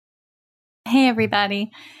Hey,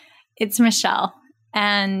 everybody. It's Michelle,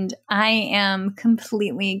 and I am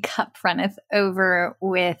completely cup runneth over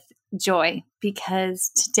with joy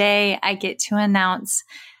because today I get to announce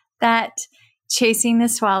that Chasing the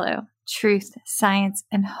Swallow, Truth, Science,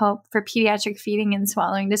 and Hope for Pediatric Feeding and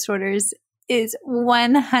Swallowing Disorders is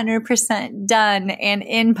 100% done and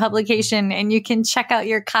in publication, and you can check out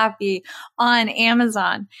your copy on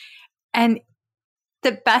Amazon. And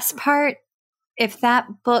the best part, if that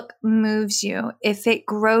book moves you, if it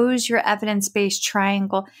grows your evidence-based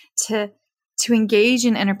triangle to engage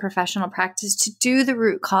in interprofessional practice, to do the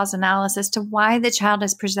root cause analysis to why the child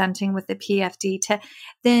is presenting with the PFD, to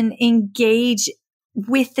then engage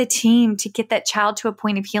with the team to get that child to a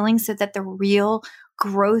point of healing so that the real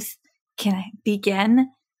growth can begin,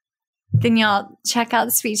 then y'all check out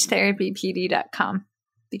speechtherapypd.com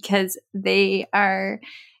because they are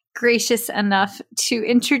gracious enough to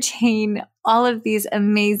entertain all of these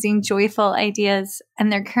amazing, joyful ideas.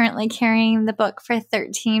 And they're currently carrying the book for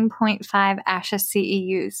 13.5 ASHA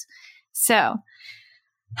CEUs. So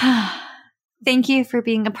thank you for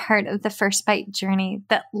being a part of the First Bite journey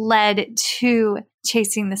that led to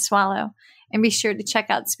Chasing the Swallow. And be sure to check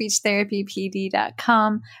out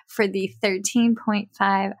speechtherapypd.com for the 13.5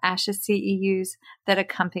 ASHA CEUs that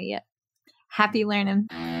accompany it. Happy learning.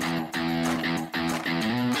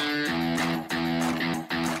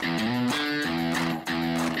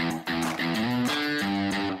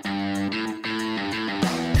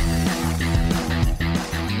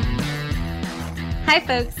 Hi,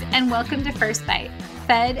 folks, and welcome to First Bite,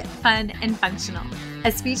 Fed, Fun, and Functional,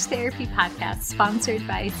 a speech therapy podcast sponsored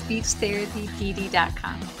by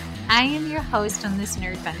SpeechTherapyPD.com. I am your host on this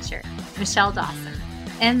nerd venture, Michelle Dawson,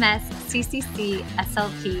 MS, CCC,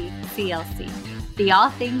 SLP, CLC, the All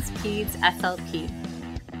Things Peds SLP.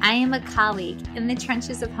 I am a colleague in the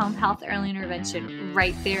trenches of home health early intervention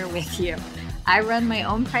right there with you. I run my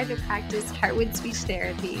own private practice, Heartwood Speech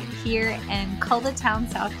Therapy, here in Coletown,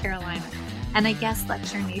 South Carolina. And I guest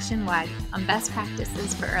lecture nationwide on best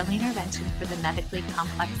practices for early intervention for the medically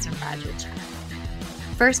complex and fragile child.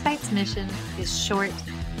 First Bite's mission is short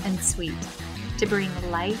and sweet, to bring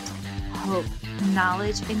light, hope,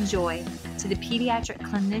 knowledge, and joy to the pediatric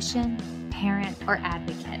clinician, parent, or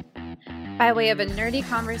advocate. By way of a nerdy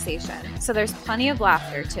conversation, so there's plenty of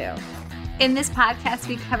laughter too. In this podcast,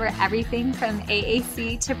 we cover everything from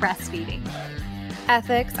AAC to breastfeeding,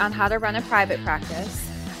 ethics on how to run a private practice,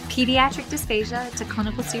 pediatric dysphagia to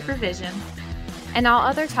clinical supervision, and all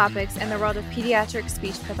other topics in the world of pediatric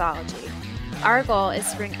speech pathology. Our goal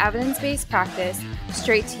is to bring evidence-based practice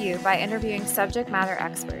straight to you by interviewing subject matter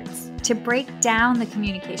experts. To break down the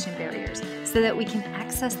communication barriers so that we can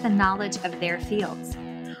access the knowledge of their fields.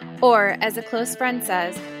 Or, as a close friend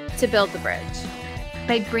says, to build the bridge.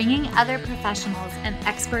 By bringing other professionals and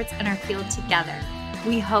experts in our field together,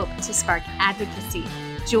 we hope to spark advocacy,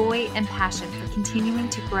 joy, and passion for continuing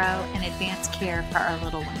to grow and advance care for our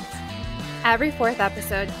little ones. Every fourth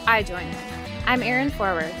episode, I join in. I'm Erin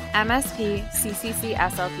Forward, MSP, CCC,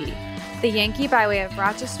 SLP, the Yankee by way of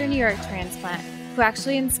Rochester, New York transplant who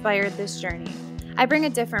actually inspired this journey. I bring a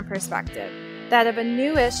different perspective, that of a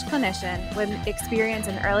newish clinician with experience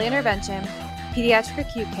in early intervention, pediatric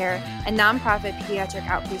acute care, and nonprofit pediatric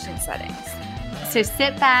outpatient settings. So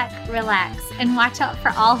sit back, relax, and watch out for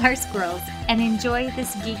all our squirrels and enjoy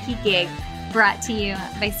this geeky gig brought to you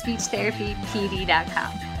by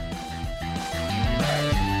SpeechTherapyPD.com.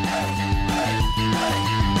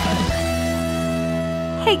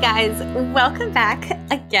 Hey guys, welcome back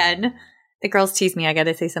again. The girls tease me, I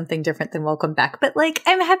gotta say something different than welcome back, but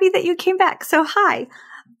I'm happy that you came back, so hi.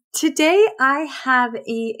 Today I have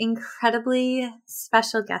an incredibly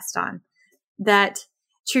special guest on that,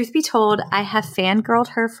 truth be told, I have fangirled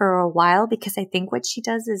her for a while because I think what she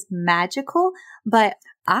does is magical, but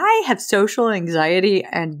I have social anxiety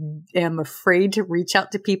and am afraid to reach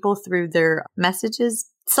out to people through their messages,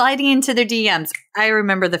 sliding into their DMs. I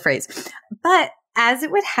remember the phrase. But as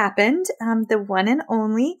it would happen, the one and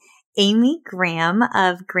only Amy Graham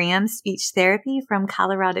of Graham Speech Therapy from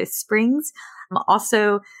Colorado Springs,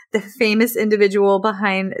 also the famous individual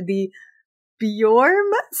behind the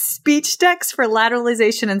Bjorm speech decks for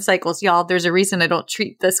lateralization and cycles. Y'all, there's a reason I don't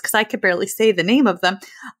treat this because I could barely say the name of them.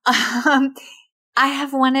 I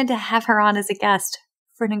have wanted to have her on as a guest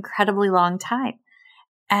for an incredibly long time.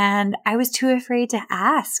 And I was too afraid to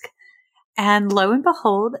ask. And lo and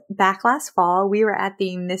behold, back last fall, we were at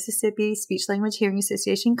the Mississippi Speech Language Hearing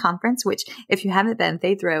Association conference, which if you haven't been,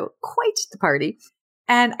 they throw quite the party.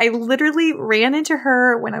 And I literally ran into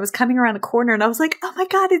her when I was coming around a corner and I was like, oh my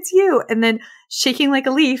God, it's you. And then shaking like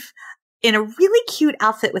a leaf, in a really cute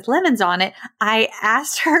outfit with lemons on it. I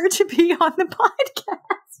asked her to be on the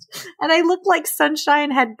podcast, and I looked like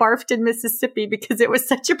Sunshine had barfed in Mississippi because it was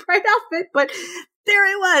such a bright outfit, but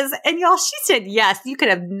there it was. And y'all, she said yes. You could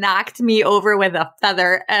have knocked me over with a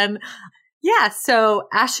feather. And yeah, so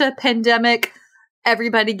Asha pandemic,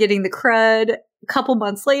 everybody getting the crud. A couple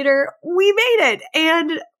months later, we made it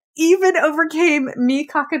and even overcame me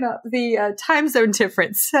cocking up the time zone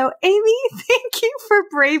difference. So Amy, thank you for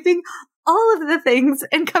braving all of the things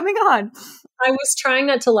and coming on. I was trying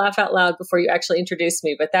not to laugh out loud before you actually introduced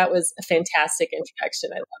me, but that was a fantastic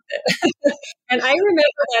introduction. I loved it. And I remember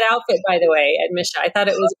that outfit, by the way, at Misha. I thought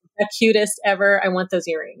it was the cutest ever. I want those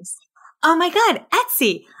earrings. Oh my God,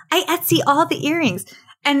 Etsy. I Etsy all the earrings.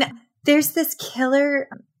 And there's this killer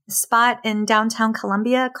spot in downtown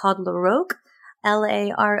Columbia called La Roque,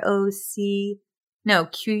 Laroc, no,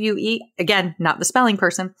 Quue. Again, not the spelling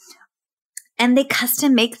person. And they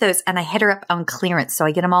custom make those, and I hit her up on clearance. So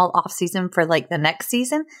I get them all off season for like the next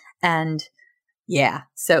season. And yeah,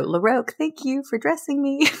 so La Roque, thank you for dressing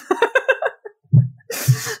me.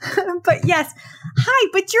 But yes, hi,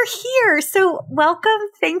 but you're here. So welcome.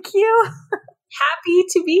 Thank you. Happy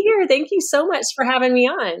to be here. Thank you so much for having me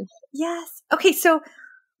on. Yes. Okay. So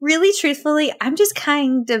really truthfully, I'm just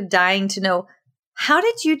kind of dying to know, how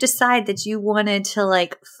did you decide that you wanted to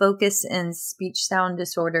like focus in speech sound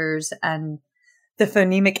disorders and the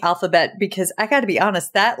phonemic alphabet? Because I got to be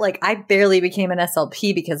honest, that like I barely became an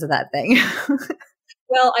SLP because of that thing.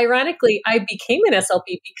 Well, ironically, I became an SLP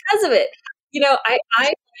because of it. You know,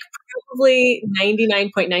 I probably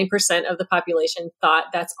 99.9% of the population thought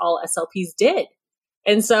that's all SLPs did.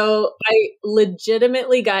 And so I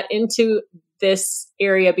legitimately got into this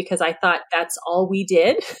area because I thought that's all we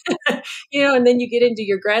did, and then you get into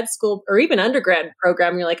your grad school or even undergrad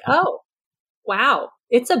program, and you're like, oh, wow,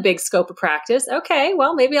 it's a big scope of practice. Okay,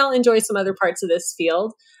 well, maybe I'll enjoy some other parts of this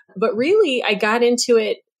field. But really, I got into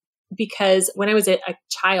it because when I was a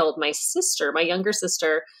child, my younger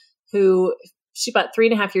sister, who she's about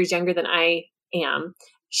 3.5 years younger than I am,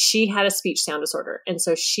 she had a speech sound disorder. And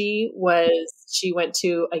so she went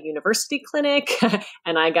to a university clinic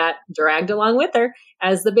and I got dragged along with her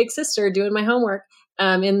as the big sister doing my homework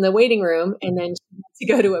in the waiting room. And then she went to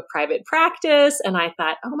go to a private practice. And I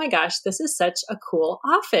thought, oh my gosh, this is such a cool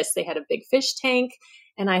office. They had a big fish tank.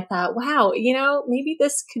 And I thought, wow, maybe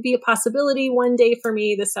this could be a possibility one day for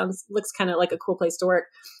me. This looks kind of like a cool place to work.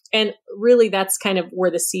 And really, that's kind of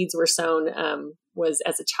where the seeds were sown, was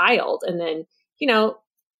as a child. And then,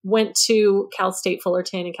 went to Cal State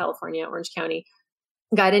Fullerton in California, Orange County,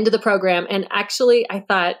 got into the program. And actually, I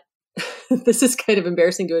thought, this is kind of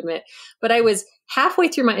embarrassing to admit, but I was halfway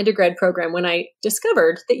through my undergrad program when I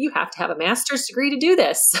discovered that you have to have a master's degree to do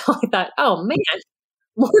this. So I thought, oh man,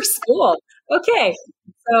 more school. Okay.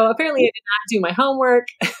 So apparently I did not do my homework.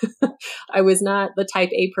 I was not the type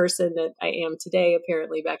A person that I am today,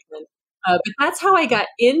 apparently back then. But that's how I got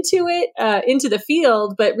into it, into the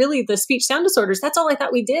field. But really the speech sound disorders, that's all I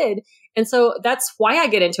thought we did. And so that's why I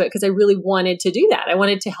get into it, because I really wanted to do that. I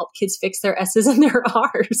wanted to help kids fix their S's and their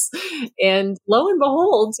R's. And lo and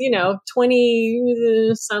behold,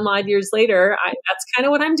 20 some odd years later, that's kind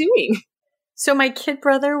of what I'm doing. So my kid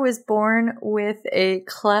brother was born with a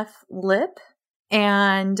cleft lip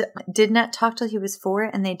and did not talk till he was 4,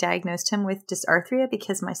 and they diagnosed him with dysarthria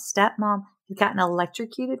because my stepmom had gotten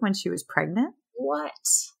electrocuted when she was pregnant. What?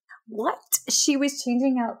 She was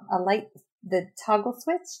changing out the toggle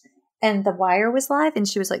switch, and the wire was live, and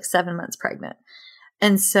she was like 7 months pregnant.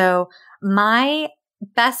 And so my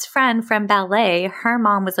best friend from ballet, her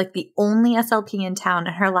mom was like the only SLP in town,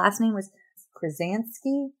 and her last name was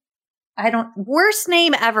Krasansky. Worst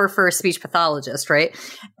name ever for a speech pathologist, right?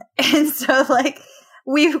 And so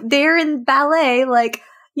they're in ballet, my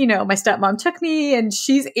stepmom took me and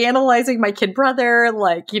she's analyzing my kid brother,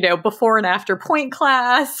 before and after point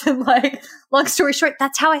class. And long story short,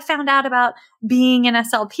 that's how I found out about being an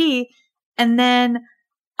SLP. And then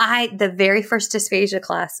the very first dysphagia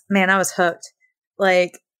class, man, I was hooked.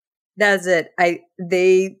 That's it.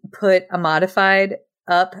 They put a modified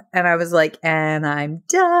up and I was like, and I'm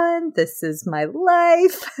done. This is my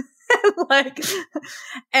life.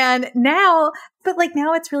 And now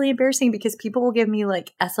it's really embarrassing because people will give me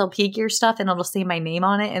SLP gear stuff and it'll say my name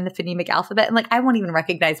on it in the phonemic alphabet. And I won't even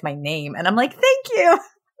recognize my name. And I'm like, thank you.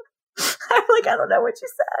 I'm like, I don't know what you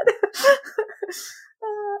said.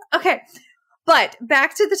 Okay. But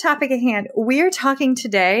back to the topic at hand. We are talking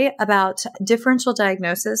today about differential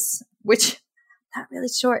diagnosis, which not really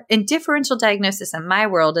short. And differential diagnosis in my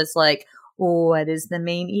world is what is the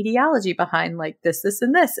main etiology behind this,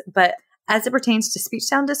 and this? But as it pertains to speech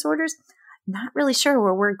sound disorders, not really sure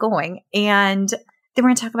where we're going. And then we're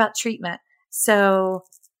going to talk about treatment. So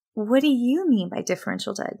what do you mean by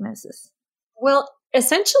differential diagnosis? Well,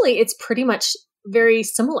 essentially, it's pretty much very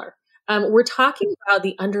similar. We're talking about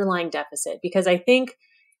the underlying deficit because I think,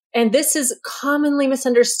 and this is commonly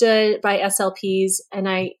misunderstood by SLPs, and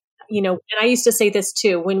I used to say this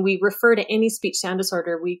too, when we refer to any speech sound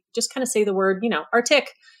disorder, we just kind of say the word,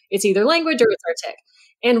 artic. It's either language or it's artic.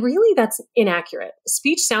 And really that's inaccurate.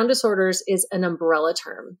 Speech sound disorders is an umbrella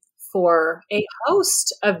term for a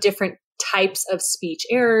host of different types of speech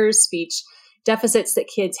errors, speech deficits that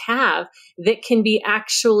kids have that can be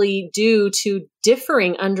actually due to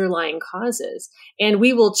differing underlying causes. And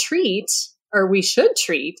we will treat, or we should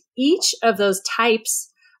treat, each of those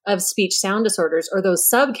types of speech sound disorders or those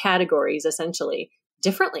subcategories essentially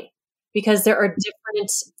differently because there are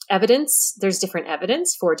different evidence. There's different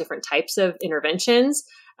evidence for different types of interventions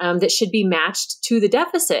that should be matched to the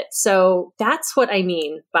deficit. So that's what I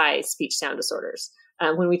mean by speech sound disorders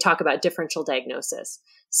when we talk about differential diagnosis.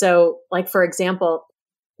 So like, for example,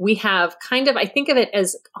 we have I think of it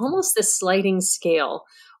as almost this sliding scale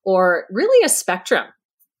or really a spectrum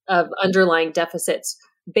of underlying deficits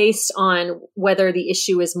based on whether the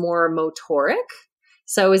issue is more motoric.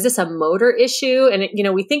 So is this a motor issue? And,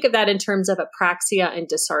 we think of that in terms of apraxia and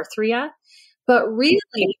dysarthria, but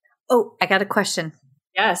really. Oh, I got a question.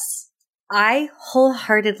 Yes. I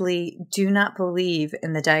wholeheartedly do not believe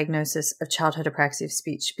in the diagnosis of childhood apraxia of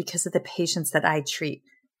speech because of the patients that I treat.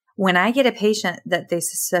 When I get a patient that they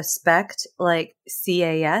suspect like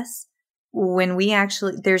CAS,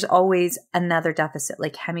 there's always another deficit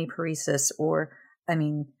like hemiparesis or,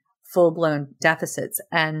 full-blown deficits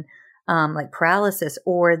and like paralysis,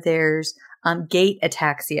 or there's gait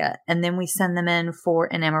ataxia. And then we send them in for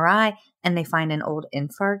an MRI and they find an old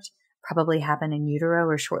infarct, probably happened in utero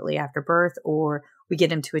or shortly after birth, or we get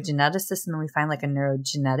them to a geneticist and then we find like a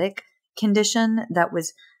neurogenetic condition that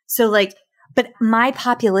was so like, but my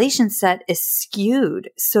population set is skewed.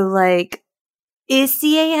 So like, is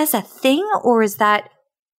CAS a thing or is that,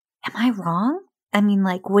 am I wrong?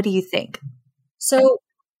 What do you think? So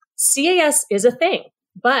CAS is a thing,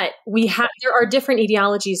 but there are different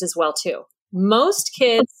etiologies as well too. Most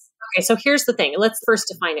kids, okay, so here's the thing. Let's first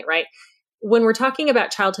define it, right? When we're talking about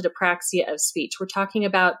childhood apraxia of speech, we're talking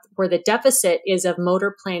about where the deficit is of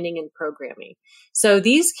motor planning and programming. So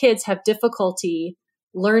these kids have difficulty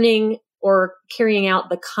learning or carrying out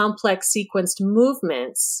the complex sequenced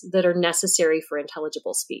movements that are necessary for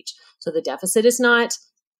intelligible speech. So the deficit is not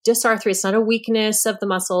dysarthria. It's not a weakness of the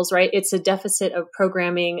muscles, right? It's a deficit of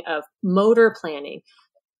programming, of motor planning.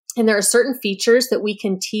 And there are certain features that we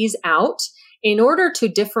can tease out in order to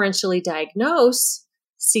differentially diagnose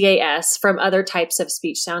CAS from other types of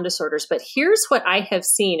speech sound disorders. But here's what I have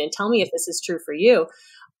seen, and tell me if this is true for you.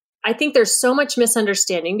 I think there's so much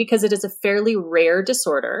misunderstanding because it is a fairly rare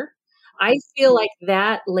disorder. I feel like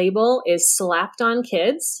that label is slapped on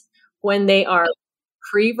kids when they are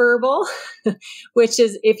pre-verbal, which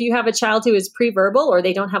is if you have a child who is pre-verbal or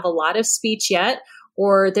they don't have a lot of speech yet,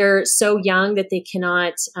 or they're so young that they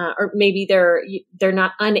cannot, or maybe they're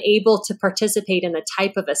not unable to participate in the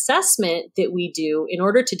type of assessment that we do in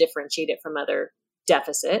order to differentiate it from other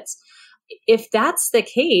deficits. If that's the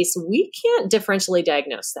case, we can't differentially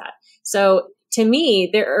diagnose that. So to me,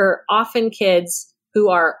 there are often kids who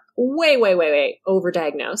are way, way, way, way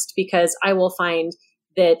overdiagnosed because I will find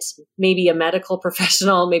that maybe a medical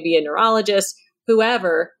professional, maybe a neurologist,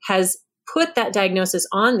 whoever has put that diagnosis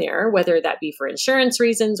on there, whether that be for insurance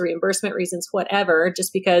reasons, reimbursement reasons, whatever,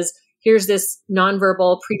 just because here's this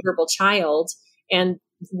nonverbal, preverbal child and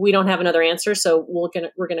we don't have another answer. So we're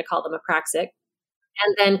going to call them apraxic.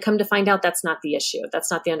 And then come to find out that's not the issue. That's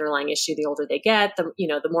not the underlying issue. The older they get,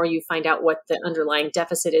 the more you find out what the underlying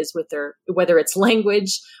deficit is with whether it's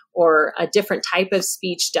language or a different type of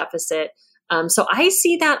speech deficit. So I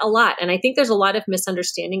see that a lot. And I think there's a lot of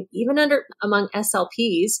misunderstanding, even among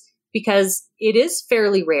SLPs, because it is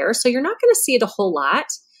fairly rare. So you're not going to see it a whole lot,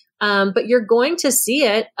 but you're going to see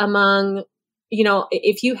it among,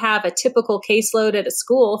 if you have a typical caseload at a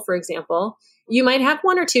school, for example, you might have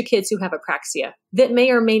one or two kids who have apraxia that may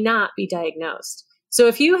or may not be diagnosed. So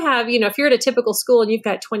if you have, if you're at a typical school and you've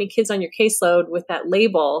got 20 kids on your caseload with that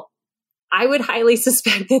label, I would highly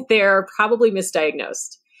suspect that they're probably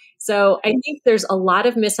misdiagnosed. So I think there's a lot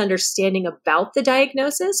of misunderstanding about the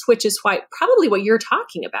diagnosis, which is probably what you're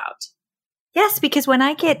talking about. Yes, because when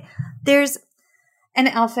there's an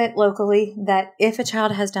outfit locally that if a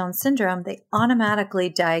child has Down syndrome, they automatically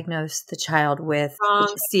diagnose the child with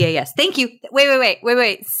CAS. Thank you.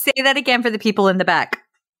 Wait. Say that again for the people in the back.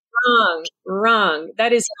 Wrong.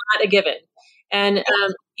 That is not a given. And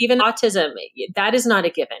Even autism, that is not a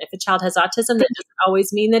given. If a child has autism, that doesn't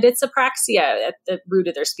always mean that it's apraxia at the root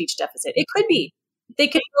of their speech deficit. It could be. They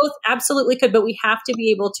could both, absolutely could, but we have to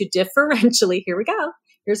be able to differentially, here we go,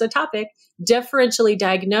 here's a topic, differentially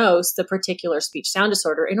diagnose the particular speech sound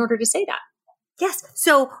disorder in order to say that. Yes.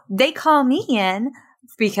 So they call me in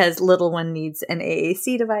because little one needs an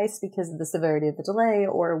AAC device because of the severity of the delay,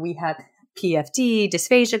 or we have PFD,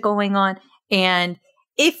 dysphagia going on. And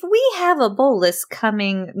if we have a bolus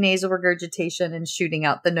coming, nasal regurgitation and shooting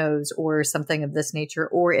out the nose or something of this nature,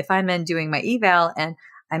 or if I'm in doing my eval and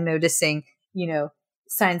I'm noticing,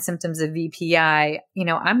 signs, symptoms of VPI,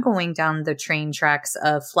 I'm going down the train tracks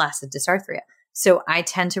of flaccid dysarthria. So I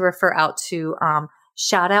tend to refer out to,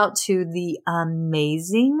 shout out to the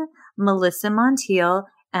amazing Melissa Montiel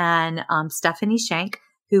and Stephanie Shank,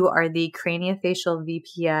 who are the craniofacial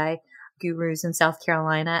VPI gurus in South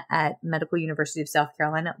Carolina at Medical University of South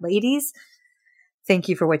Carolina. Ladies, thank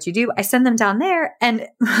you for what you do. I send them down there, and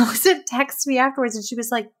Melissa texted me afterwards and she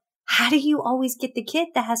was like, how do you always get the kid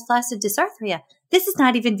that has flaccid dysarthria? This is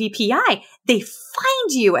not even VPI. They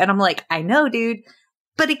find you. And I'm like, I know, dude.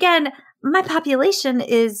 But again, my population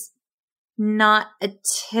is not a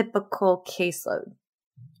typical caseload.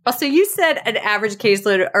 Also, you said an average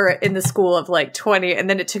caseload or in the school of like 20, and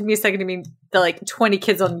then it took me a second to mean the like 20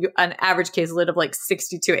 kids on an average caseload of like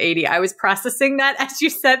 60 to 80. I was processing that as you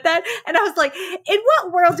said that, and I was like, in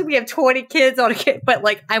what world do we have 20 kids on a kid? But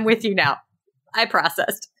like, I'm with you now. I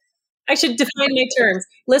processed. I should define my terms.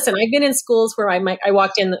 Listen, I've been in schools where I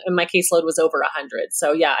walked in and my caseload was over 100.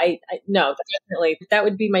 So yeah, no, definitely. That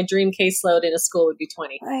would be my dream caseload in a school would be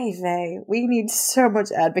 20. Hey, we need so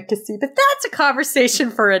much advocacy, but that's a conversation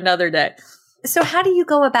for another day. So how do you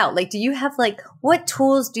go about, do you have what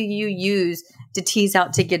tools do you use to tease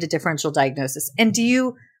out to get a differential diagnosis? And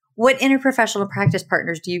what interprofessional practice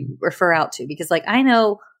partners do you refer out to? Because I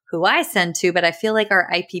know who I send to, but I feel like our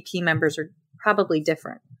IPP members are probably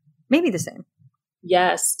different. Maybe the same.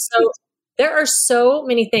 Yes. So there are so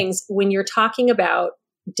many things when you're talking about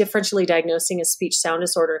differentially diagnosing a speech sound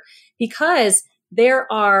disorder, because there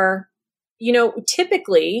are,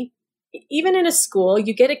 typically, even in a school,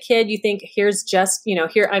 you get a kid, you think, here's just,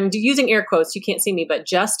 here, I'm using air quotes, you can't see me, but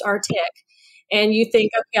just our tick. And you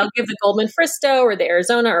think, okay, I'll give the Goldman Fristo or the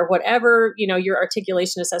Arizona or whatever, your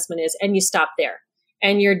articulation assessment is, and you stop there.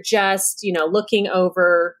 And you're just, looking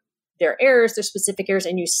over their errors, their specific errors,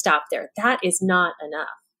 and you stop there. That is not enough.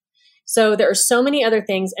 So there are so many other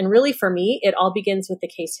things. And really for me, it all begins with the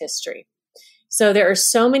case history. So there are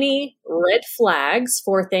so many red flags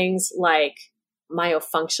for things like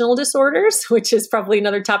myofunctional disorders, which is probably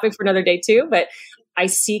another topic for another day too. But I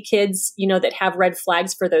see kids, that have red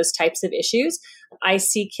flags for those types of issues. I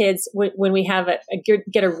see kids when we have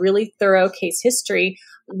get a really thorough case history,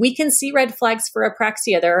 we can see red flags for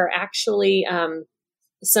apraxia. There are actually,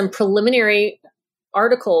 some preliminary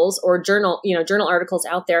articles or journal articles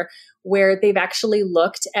out there where they've actually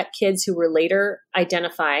looked at kids who were later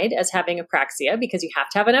identified as having apraxia, because you have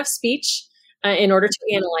to have enough speech in order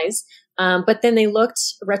to analyze. But then they looked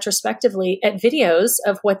retrospectively at videos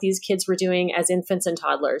of what these kids were doing as infants and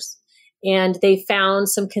toddlers. And they found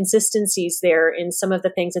some consistencies there in some of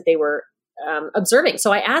the things that they were observing.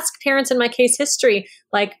 So I asked parents in my case history,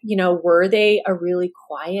 were they a really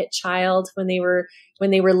quiet child when they were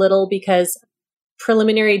little? Because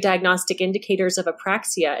preliminary diagnostic indicators of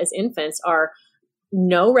apraxia as infants are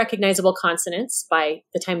no recognizable consonants by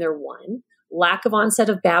the time they're 1, lack of onset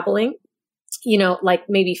of babbling,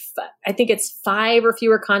 maybe I think it's 5 or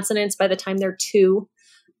fewer consonants by the time they're 2,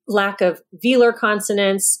 lack of velar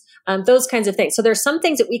consonants, those kinds of things. So there's some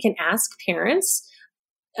things that we can ask parents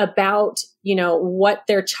about, what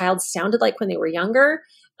their child sounded like when they were younger,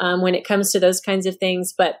 when it comes to those kinds of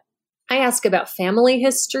things. But I ask about family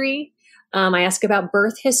history. I ask about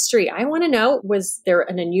birth history. I want to know, was there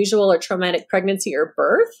an unusual or traumatic pregnancy or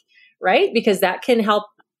birth, right? Because that can help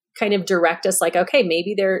kind of direct us okay,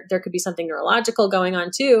 maybe there could be something neurological going on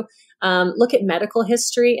too. Look at medical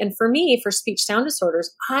history. And for me, for speech sound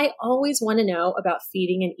disorders, I always want to know about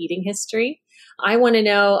feeding and eating history. I want to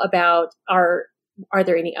know about are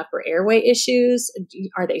there any upper airway issues?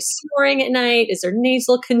 Are they snoring at night? Is there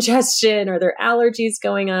nasal congestion? Are there allergies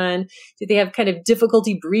going on? Do they have kind of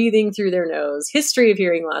difficulty breathing through their nose? History of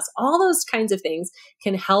hearing loss? All those kinds of things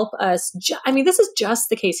can help us. This is just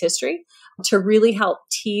the case history to really help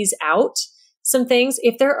tease out some things.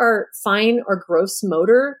 If there are fine or gross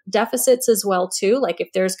motor deficits as well too, if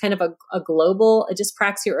there's kind of a global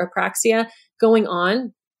dyspraxia or apraxia going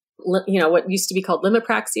on, what used to be called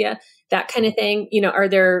limipraxia, that kind of thing, are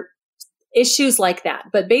there issues like that?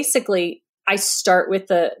 But basically, I start with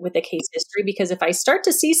the case history, because if I start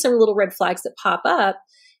to see some little red flags that pop up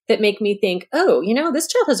that make me think, oh, this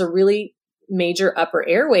child has a really major upper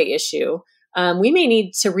airway issue, we may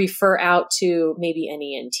need to refer out to maybe an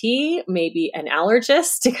ENT, maybe an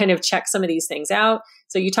allergist to kind of check some of these things out.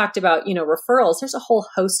 So you talked about, referrals. There's a whole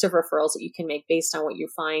host of referrals that you can make based on what you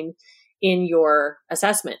find in your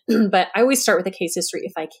assessment. But I always start with a case history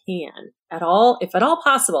if I can if at all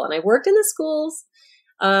possible. And I worked in the schools,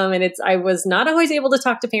 and I was not always able to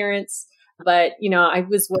talk to parents, but I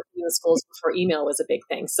was working in the schools before email was a big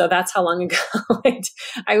thing. So that's how long ago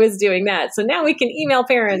I was doing that. So now we can email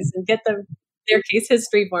parents and get them their case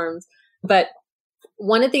history forms. But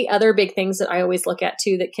one of the other big things that I always look at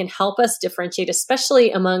too that can help us differentiate,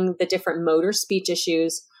 especially among the different motor speech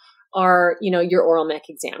issues, are, your oral mech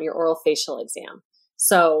exam, your oral facial exam.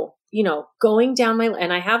 So, going down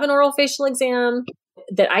and I have an oral facial exam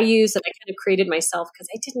that I use that I kind of created myself because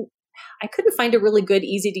I couldn't find a really good,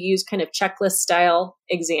 easy to use kind of checklist style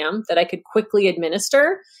exam that I could quickly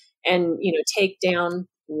administer and, take down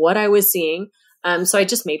what I was seeing. So I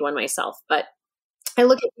just made one myself, but I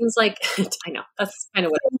look at things like, I know that's kind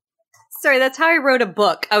of what it is. Sorry, that's how I wrote a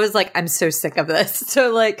book. I was like, I'm so sick of this.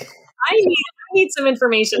 So like, I need some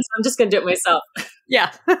information, so I'm just going to do it myself.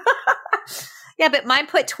 Yeah. Yeah, but mine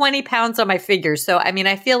put 20 pounds on my fingers. So, I mean,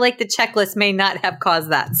 I feel like the checklist may not have caused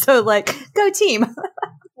that. So like, go team.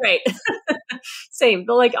 Right. Same.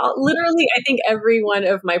 But like literally, I think every one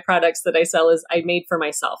of my products that I sell is I made for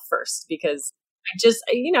myself first, because I just,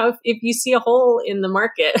 if you see a hole in the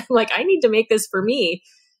market, like I need to make this for me.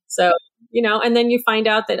 So, and then you find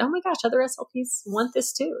out that, oh my gosh, other SLPs want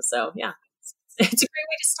this too. So yeah, it's a great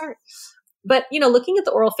way to start. But, looking at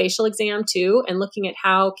the oral facial exam too, and looking at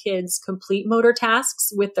how kids complete motor tasks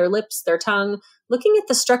with their lips, their tongue, looking at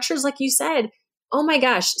the structures, like you said, oh my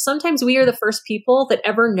gosh, sometimes we are the first people that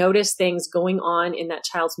ever notice things going on in that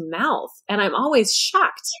child's mouth. And I'm always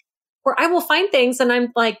shocked, where I will find things and I'm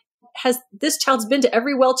like, has this child's been to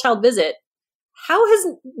every well child visit? How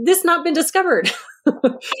has this not been discovered?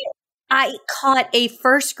 I caught a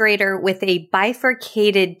first grader with a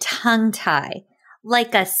bifurcated tongue tie,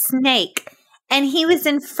 like a snake. And he was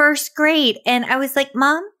in first grade. And I was like,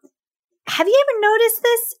 Mom, have you ever noticed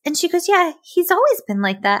this? And she goes, yeah, he's always been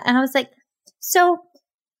like that. And I was like, so,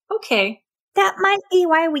 okay, that might be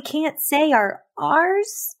why we can't say our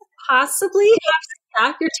R's. Possibly.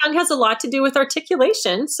 Yeah, your tongue has a lot to do with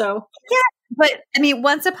articulation. So yeah, but I mean,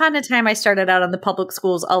 once upon a time, I started out on the public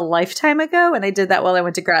schools a lifetime ago, and I did that while I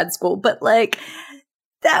went to grad school. But like,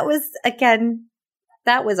 that was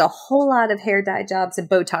a whole lot of hair dye jobs and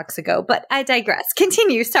Botox ago. But I digress.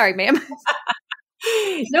 Continue. Sorry, ma'am.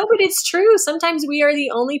 No, but it's true. Sometimes we are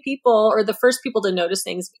the only people or the first people to notice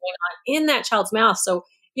things going on in that child's mouth. So,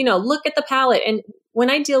 look at the palate. And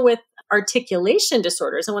when I deal with articulation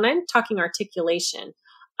disorders, and when I'm talking articulation,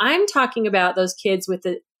 I'm talking about those kids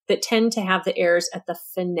that tend to have the errors at the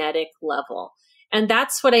phonetic level. And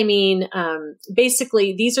that's what I mean.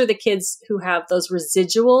 Basically, these are the kids who have those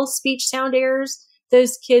residual speech sound errors,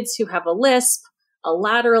 those kids who have a lisp, a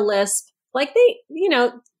lateral lisp, like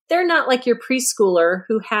they're not like your preschooler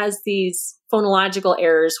who has these phonological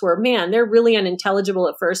errors where, man, they're really unintelligible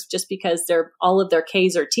at first just because all of their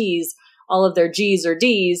K's or T's, all of their G's or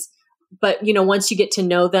D's. But, once you get to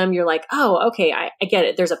know them, you're like, oh, okay, I get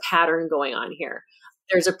it. There's a pattern going on here.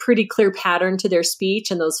 There's a pretty clear pattern to their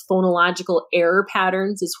speech, and those phonological error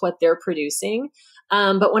patterns is what they're producing.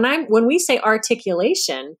 But when we say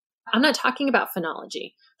articulation, I'm not talking about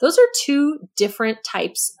phonology. Those are two different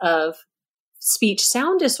types of speech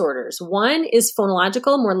sound disorders. One is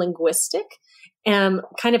phonological, more linguistic,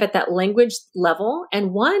 kind of at that language level.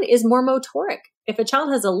 And one is more motoric. If a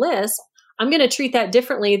child has a lisp, I'm going to treat that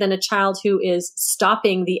differently than a child who is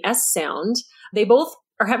stopping the S sound. They both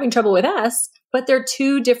are having trouble with S, but they're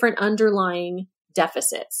two different underlying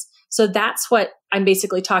deficits. So that's what I'm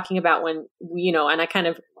basically talking about when, and I kind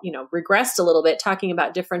of, regressed a little bit talking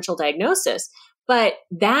about differential diagnosis. But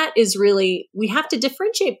that is really, we have to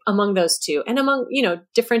differentiate among those two and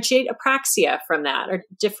differentiate apraxia from that or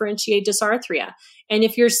differentiate dysarthria. And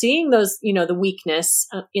if you're seeing those, the weakness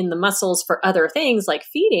in the muscles for other things like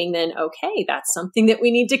feeding, then okay, that's something that we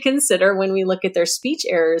need to consider when we look at their speech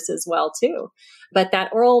errors as well too. But that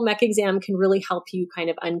oral mech exam can really help you kind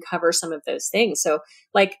of uncover some of those things. So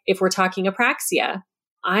like if we're talking apraxia,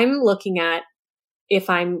 I'm looking at if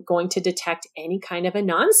I'm going to detect any kind of a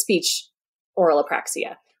non-speech oral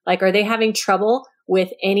apraxia. Like, are they having trouble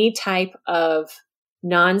with any type of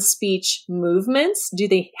non-speech movements? Do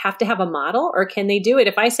they have to have a model, or can they do it?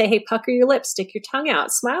 If I say, hey, pucker your lips, stick your tongue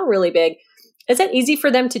out, smile really big, is that easy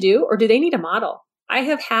for them to do, or do they need a model? I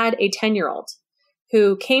have had a 10-year-old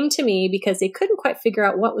who came to me because they couldn't quite figure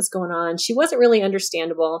out what was going on. She wasn't really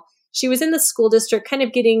understandable. She was in the school district kind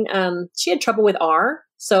of getting, she had trouble with R.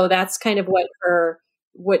 So that's kind of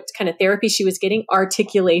what kind of therapy she was getting,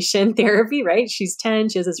 articulation therapy, right? She's 10,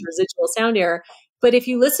 she has this residual sound error. But if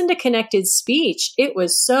you listen to connected speech, it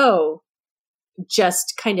was so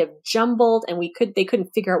just kind of jumbled and they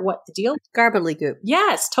couldn't figure out what the deal. Garbly-goop.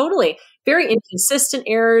 Yes, totally. Very inconsistent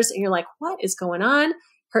errors. And you're like, what is going on?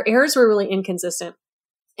 Her errors were really inconsistent.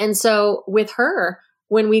 And so with her,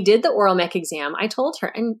 when we did the oral mech exam, I told her,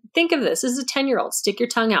 and think of this is a 10-year-old, stick your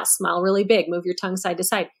tongue out, smile really big, move your tongue side to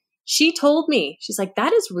side. She told me, she's like,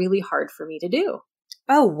 that is really hard for me to do.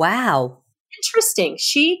 Oh, wow. Interesting.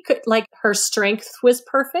 She could, like, her strength was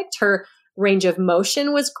perfect. Her range of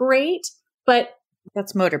motion was great, but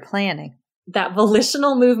that's motor planning. That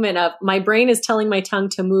volitional movement of my brain is telling my tongue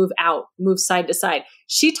to move out, move side to side.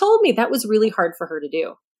 She told me that was really hard for her to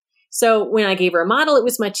do. So when I gave her a model, it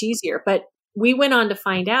was much easier. But we went on to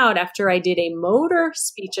find out after I did a motor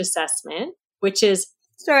speech assessment, which is...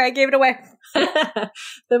 Sorry, I gave it away. The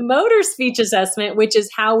motor speech assessment, which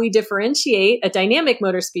is how we differentiate a dynamic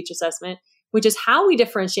motor speech assessment, which is how we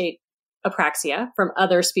differentiate apraxia from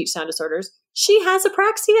other speech sound disorders. She has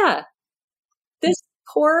apraxia. This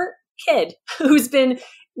poor kid who's been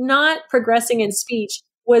not progressing in speech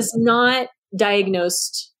was not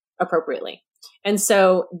diagnosed appropriately. And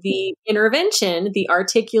so the intervention, the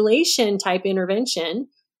articulation type intervention,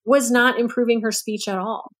 was not improving her speech at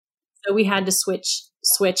all. So we had to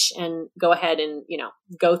switch and go ahead and,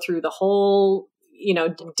 go through the whole,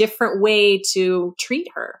 different way to treat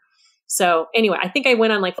her. So anyway, I think I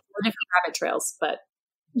went on like 4 different rabbit trails, but.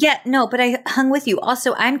 Yeah, no, but I hung with you.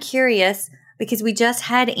 Also, I'm curious because we just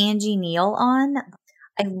had Angie Neal on.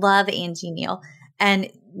 I love Angie Neal.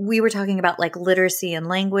 And we were talking about like literacy and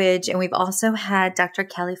language. And we've also had Dr.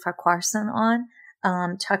 Kelly Farquharson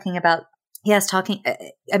on talking about,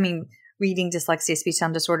 reading dyslexia, speech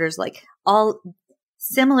sound disorders, like all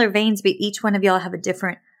similar veins, but each one of y'all have a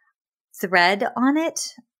different thread on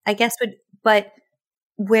it, I guess. But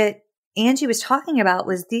what Angie was talking about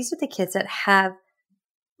was these are the kids that have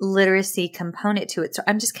literacy component to it. So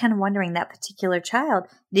I'm just kind of wondering, that particular child,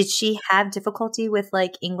 did she have difficulty with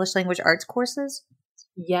like English language arts courses?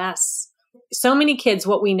 Yes. So many kids,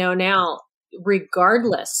 what we know now,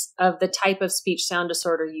 regardless of the type of speech sound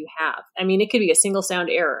disorder you have. I mean, it could be a single sound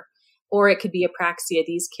error, or it could be apraxia.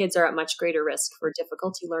 These kids are at much greater risk for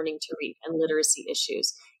difficulty learning to read and literacy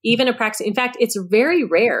issues. Even apraxia. In fact, it's very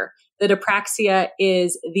rare that apraxia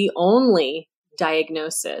is the only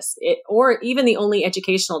diagnosis, or even the only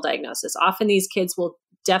educational diagnosis. Often these kids will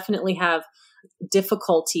definitely have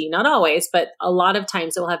difficulty, not always, but a lot of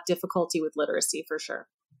times they'll have difficulty with literacy for sure.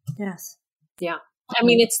 Yes. Yeah. I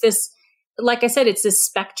mean, it's this, like I said, it's this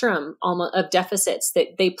spectrum almost of deficits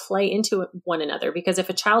that they play into one another, because if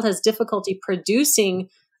a child has difficulty producing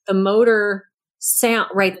the motor sound,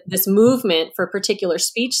 right, this movement for particular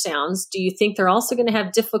speech sounds, do you think they're also going to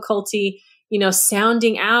have difficulty,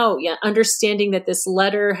 sounding out, understanding that this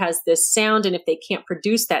letter has this sound, and if they can't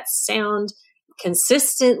produce that sound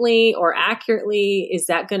consistently or accurately, is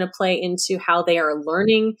that going to play into how they are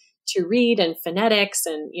learning to read and phonetics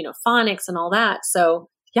and, phonics and all that? So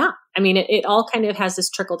yeah, I mean, it all kind of has this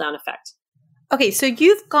trickle down effect. Okay. So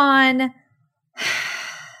you've gone,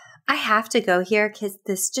 I have to go here because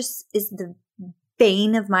this just is the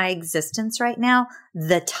bane of my existence right now.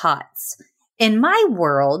 The tots. In my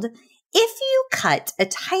world, if you cut a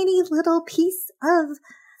tiny little piece of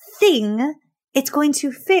thing, it's going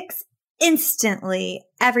to fix instantly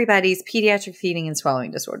everybody's pediatric feeding and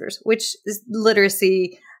swallowing disorders, which is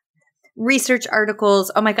literacy, research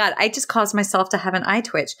articles. Oh my God, I just caused myself to have an eye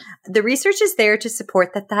twitch. The research is there to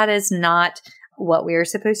support that is not what we are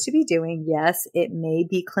supposed to be doing. Yes, it may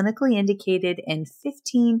be clinically indicated in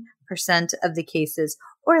 15% of the cases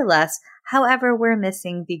or less. However, we're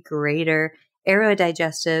missing the greater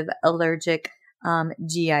aerodigestive, allergic,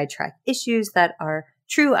 GI tract issues that are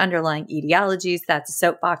true underlying etiologies. That's a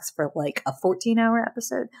soapbox for like a 14-hour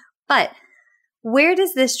episode. But where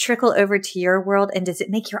does this trickle over to your world, and does it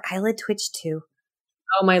make your eyelid twitch too?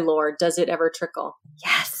 Oh my Lord, does it ever trickle?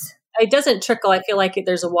 Yes. It doesn't trickle. I feel like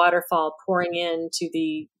there's a waterfall pouring into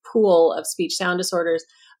the pool of speech sound disorders.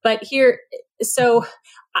 But here, so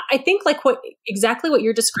I think like exactly what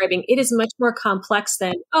you're describing, it is much more complex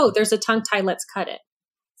than, oh, there's a tongue tie, let's cut it.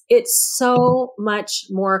 It's so much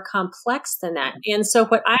more complex than that. And so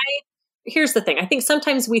here's the thing. I think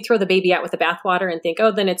sometimes we throw the baby out with the bathwater and think,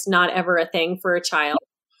 oh, then it's not ever a thing for a child,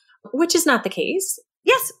 which is not the case.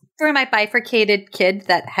 Yes. For my bifurcated kid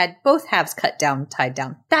that had both halves cut down, tied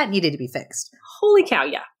down, that needed to be fixed. Holy cow.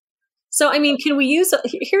 Yeah. So, I mean,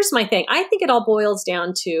 here's my thing. I think it all boils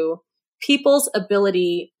down to people's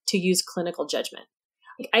ability to use clinical judgment.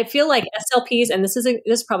 I feel like SLPs, and this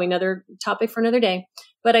is probably another topic for another day,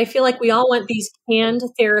 but I feel like we all want these canned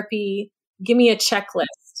therapy, give me a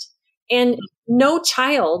checklist. And no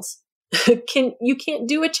child you can't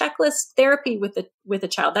do a checklist therapy with a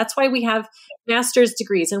child. That's why we have master's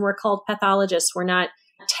degrees and we're called pathologists. We're not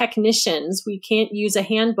technicians. We can't use a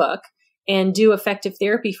handbook and do effective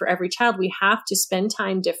therapy for every child. We have to spend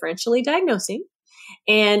time differentially diagnosing,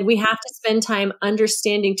 and we have to spend time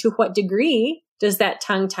understanding to what degree does that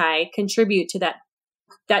tongue tie contribute to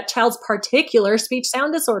that child's particular speech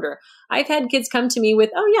sound disorder. I've had kids come to me with,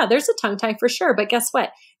 oh yeah, there's a tongue tie for sure. But guess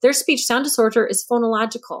what? Their speech sound disorder is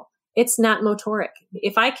phonological. It's not motoric.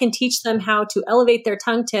 If I can teach them how to elevate their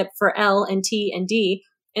tongue tip for L and T and D,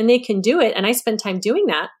 and they can do it, and I spend time doing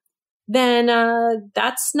that, then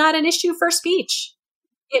that's not an issue for speech.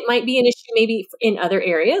 It might be an issue maybe in other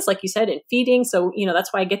areas, like you said, in feeding. So,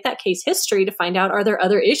 that's why I get that case history to find out, are there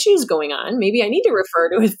other issues going on? Maybe I need to refer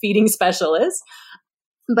to a feeding specialist.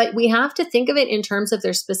 But we have to think of it in terms of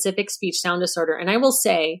their specific speech sound disorder. And I will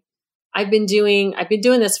say, I've been doing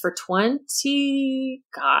this for 3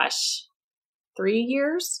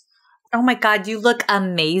 years. Oh my God, you look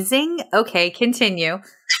amazing. Okay, continue.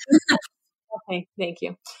 Okay, thank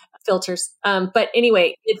you. Filters. But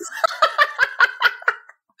anyway,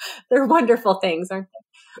 they're wonderful things, aren't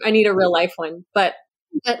they? I need a real life one. But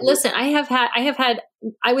listen, I have had,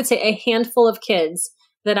 I would say, a handful of kids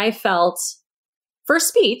that I felt for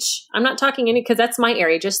speech, I'm not talking any, because that's my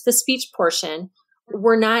area, just the speech portion,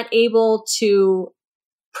 were not able to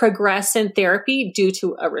progress in therapy due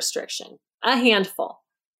to a restriction. A handful.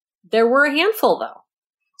 There were a handful though.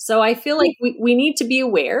 So I feel like we need to be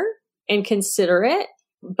aware and consider it.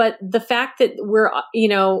 But the fact that we're,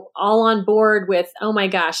 all on board with, oh my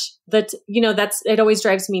gosh, it always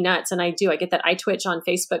drives me nuts. And I get that I twitch on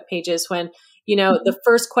Facebook pages when, the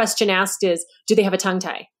first question asked is, do they have a tongue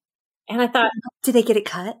tie? And I thought, did they get it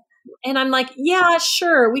cut? And I'm like, yeah,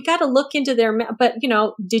 sure. We got to look into but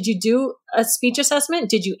did you do a speech assessment?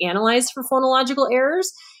 Did you analyze for phonological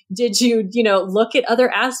errors? Did you, look at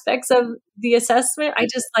other aspects of the assessment?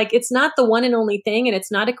 It's not the one and only thing, and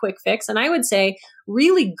it's not a quick fix. And I would say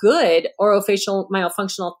really good orofacial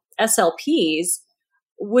myofunctional SLPs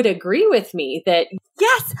would agree with me that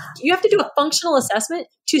yes, you have to do a functional assessment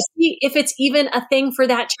to see if it's even a thing for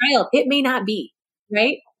that child. It may not be,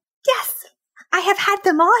 right? Yes. I have had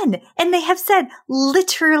them on and they have said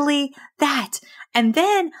literally that. And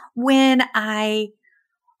then when to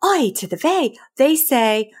the Vay, they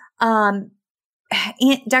say, Dr.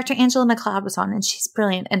 Angela McLeod was on and she's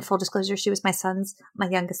brilliant. And full disclosure, she was my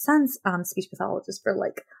youngest son's speech pathologist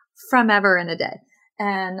for from ever and a day.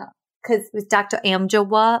 And because it was Dr.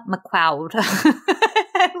 Angela McLeod.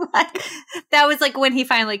 That was when he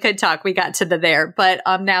finally could talk, we got to there. But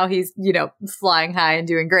now he's, flying high and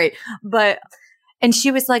doing great. And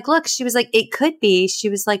she was like, look, she was like, it could be. She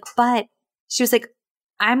was like, but she was like,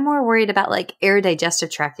 I'm more worried about air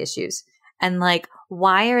digestive tract issues. And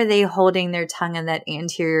why are they holding their tongue in that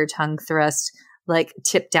anterior tongue thrust,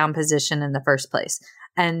 tip down position in the first place?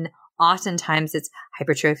 And oftentimes it's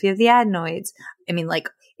hypertrophy of the adenoids. I mean,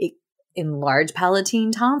 enlarged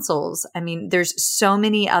palatine tonsils. I mean, there's so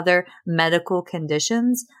many other medical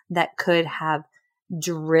conditions that could have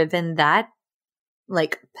driven that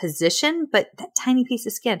position, but that tiny piece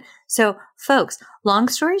of skin. So folks, long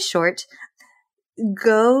story short,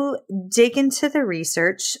 go dig into the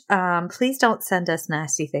research. Please don't send us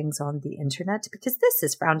nasty things on the internet because this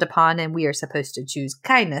is frowned upon and we are supposed to choose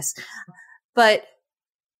kindness. But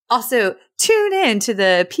also, tune in to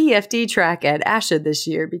the PFD track at ASHA this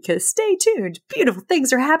year because stay tuned. Beautiful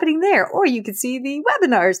things are happening there. Or you can see the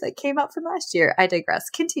webinars that came out from last year. I digress.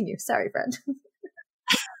 Continue. Sorry, friend.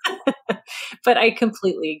 But I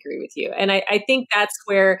completely agree with you. And I think that's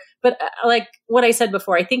where, but like what I said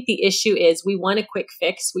before, I think the issue is we want a quick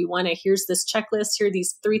fix. We want here's this checklist, here are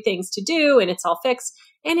these 3 things to do, and it's all fixed.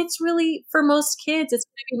 And it's really, for most kids, it's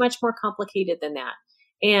going to be much more complicated than that.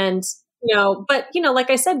 And but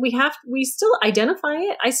like I said, we still identify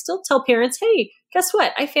it. I still tell parents, hey, guess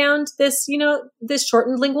what? I found this, this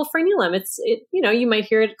shortened lingual frenulum. You might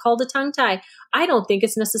hear it called a tongue tie. I don't think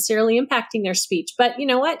it's necessarily impacting their speech, but you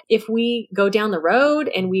know what? If we go down the road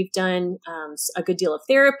and we've done a good deal of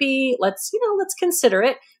therapy, let's consider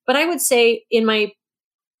it. But I would say in my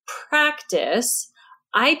practice,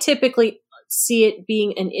 I typically see it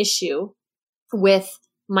being an issue with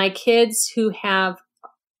my kids who have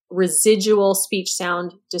residual speech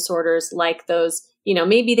sound disorders like those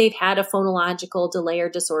maybe they've had a phonological delay or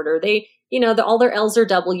disorder. They, all their L's are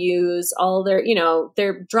W's, all their,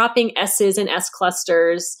 they're dropping S's and S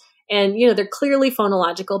clusters, and, they're clearly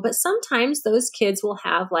phonological, but sometimes those kids will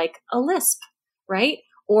have like a lisp, right?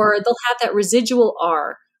 Or they'll have that residual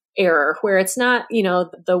R error where it's not,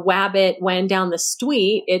 the wabbit went down the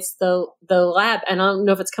street, it's the lab. And I don't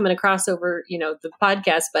know if it's coming across over, the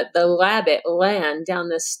podcast, but the labbit ran down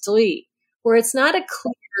the street, where it's not a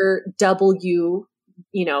clear W,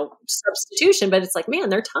 substitution, but it's like, man,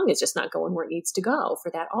 their tongue is just not going where it needs to go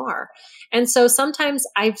for that R. And so sometimes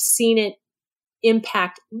I've seen it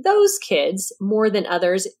impact those kids more than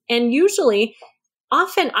others. And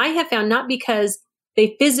often I have found not because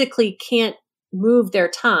they physically can't move their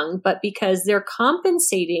tongue, but because they're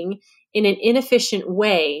compensating in an inefficient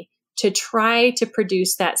way to try to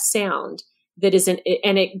produce that sound that isn't,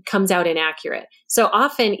 and it comes out inaccurate. So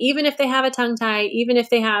often, even if they have a tongue tie, even if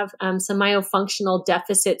they have some myofunctional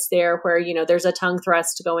deficits there where, there's a tongue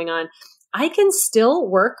thrust going on, I can still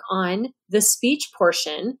work on the speech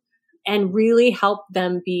portion and really help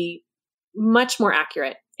them be much more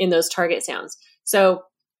accurate in those target sounds. So,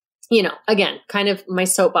 again, kind of my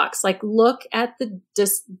soapbox, like look at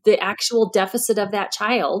the actual deficit of that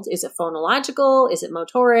child. Is it phonological? Is it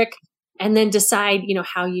motoric? And then decide,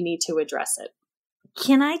 how you need to address it.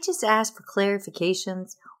 Can I just ask for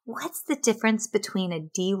clarifications? What's the difference between a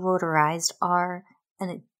derotorized R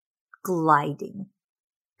and a gliding?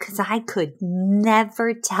 Because I could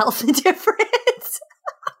never tell the difference.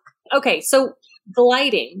 Okay, so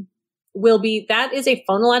gliding that is a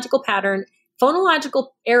phonological pattern. Phonological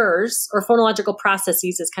errors or phonological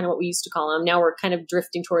processes is kind of what we used to call them. Now we're kind of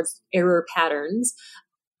drifting towards error patterns.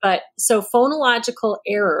 But so phonological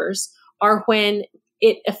errors are when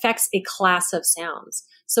it affects a class of sounds.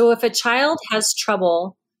 So if a child has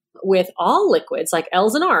trouble with all liquids, like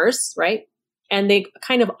L's and R's, right? And they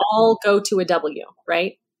kind of all go to a W,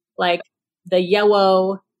 right? Like the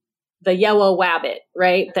yellow wabbit,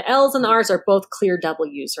 right? The L's and the R's are both clear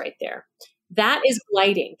W's right there. That is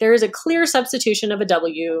gliding. There is a clear substitution of a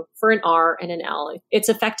W for an R and an L. It's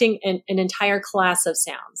affecting an entire class of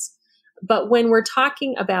sounds. But when we're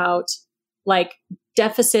talking about like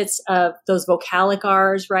deficits of those vocalic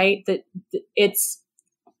R's, right? That it's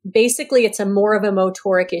a more of a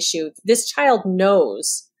motoric issue. This child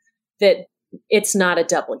knows that it's not a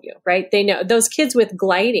W, right? They know those kids with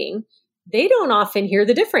gliding, they don't often hear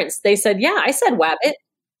the difference. They said, yeah, I said wabbit.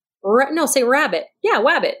 No, say rabbit. Yeah,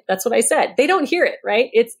 wabbit. That's what I said. They don't hear it, right?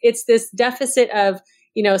 It's this deficit of,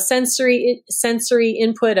 sensory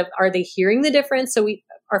input of, are they hearing the difference? So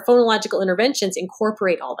our phonological interventions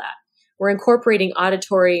incorporate all that. We're incorporating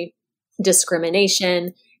auditory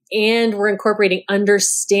discrimination, and we're incorporating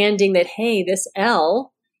understanding that, hey, this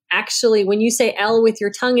L actually, when you say L with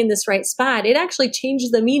your tongue in this right spot, it actually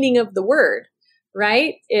changes the meaning of the word,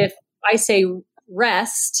 right? If I say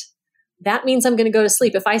rest, that means I'm going to go to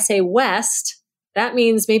sleep. If I say west, that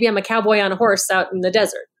means maybe I'm a cowboy on a horse out in the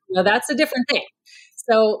desert. Now that's a different thing.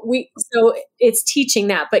 So it's teaching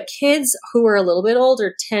that, but kids who are a little bit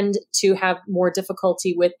older tend to have more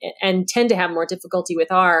difficulty with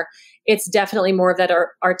R. It's definitely more of that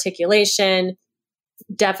articulation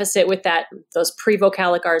deficit with those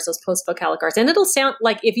pre-vocalic R's, those post-vocalic R's. And it'll sound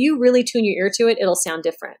like, if you really tune your ear to it, it'll sound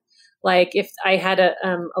different. Like if I had a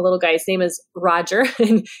little guy, his name is Roger.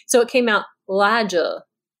 And so it came out Lajo,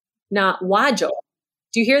 not Wajo.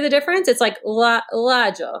 Do you hear the difference? It's like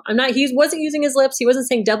Lajo. He wasn't using his lips. He wasn't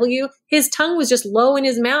saying W. His tongue was just low in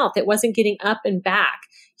his mouth. It wasn't getting up and back.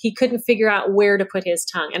 He couldn't figure out where to put his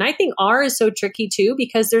tongue. And I think R is so tricky too,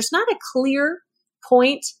 because there's not a clear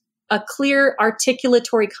point, a clear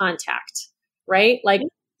articulatory contact, right? Like,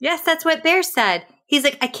 yes, that's what Bear said. He's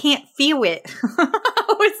like, I can't feel it.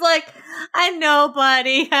 I was like, I know,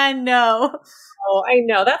 buddy. I know. Oh, I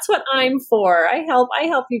know. That's what I'm for. I help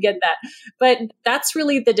you get that. But that's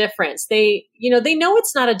really the difference. They know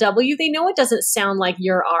it's not a W. They know it doesn't sound like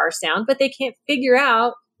your R sound, but they can't figure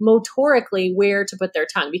out motorically where to put their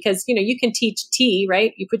tongue, because, you can teach T,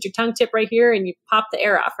 right? You put your tongue tip right here and you pop the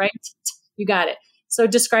air off, right? You got it. So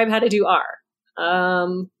describe how to do R.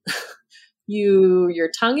 Your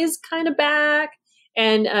tongue is kind of back.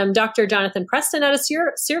 And Dr. Jonathan Preston out of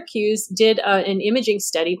Syracuse did an imaging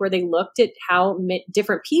study where they looked at how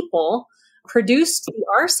different people produced the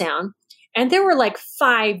R sound. And there were like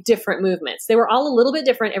 5 different movements. They were all a little bit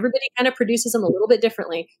different. Everybody kind of produces them a little bit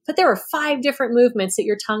differently. But there were 5 different movements that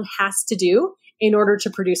your tongue has to do in order to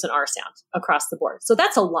produce an R sound across the board. So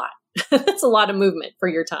that's a lot. That's a lot of movement for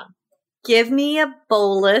your tongue. Give me a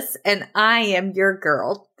bolus and I am your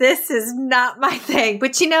girl. This is not my thing.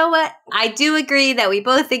 But you know what? I do agree that we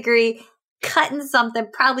both agree cutting something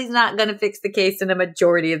probably is not going to fix the case in a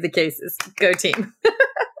majority of the cases. Go team.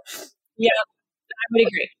 Yeah,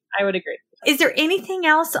 I would agree. Is there anything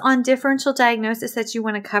else on differential diagnosis that you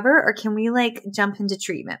want to cover, or can we jump into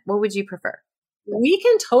treatment? What would you prefer? We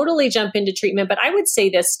can totally jump into treatment, but I would say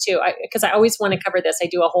this too, because I always want to cover this. I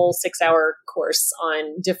do a whole 6-hour course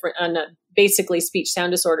on basically speech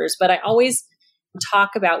sound disorders, but I always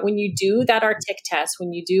talk about when you do that Artic test,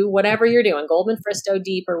 when you do whatever you're doing, Goldman-Fristow,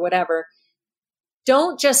 DEEP or whatever,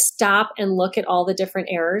 don't just stop and look at all the different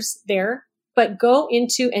errors there, but go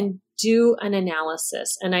into and do an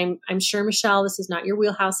analysis. And I'm sure, Michelle, this is not your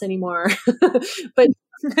wheelhouse anymore, but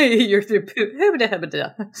you're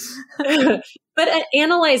but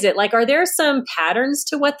analyze it. Are there some patterns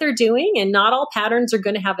to what they're doing? And not all patterns are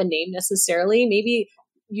going to have a name necessarily. Maybe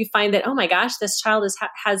you find that, oh my gosh, this child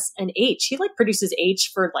has an H. He produces H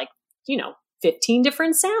for 15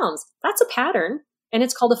 different sounds. That's a pattern. And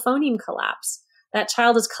it's called a phoneme collapse. That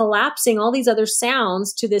child is collapsing all these other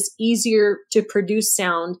sounds to this easier to produce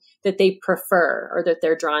sound that they prefer or that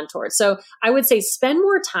they're drawn towards. So I would say spend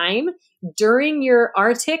more time during your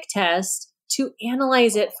Artic test to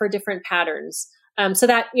analyze it for different patterns. So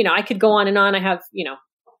that, I could go on and on. I have,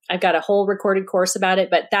 I've got a whole recorded course about it,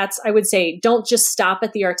 but I would say, don't just stop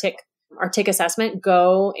at the Artic assessment.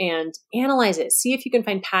 Go and analyze it. See if you can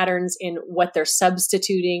find patterns in what they're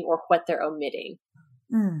substituting or what they're omitting.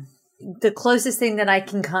 The closest thing that I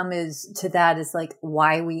can come to that is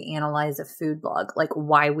why we analyze a food log,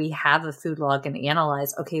 why we have a food log and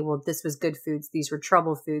analyze, okay, well, this was good foods. These were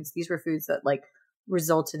trouble foods. These were foods that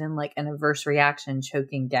resulted in an adverse reaction,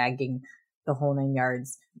 choking, gagging, the whole 9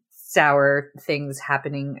 yards, sour things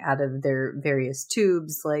happening out of their various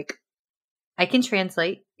tubes. I can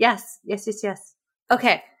translate. Yes.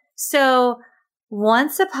 Okay. So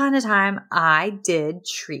once upon a time I did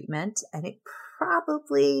treatment, and it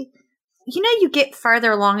probably, you get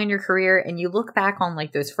farther along in your career and you look back on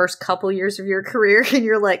those first couple years of your career and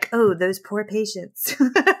you're like, oh, those poor patients.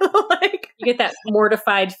 You get that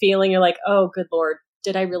mortified feeling. You're like, oh, good Lord,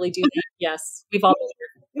 did I really do that? Yes. We've all been here.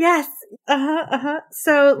 Yes.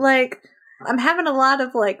 So I'm having a lot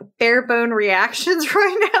of bare bone reactions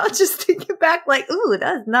right now, just thinking back ooh,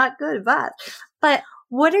 that's not good advice. But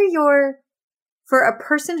what are for a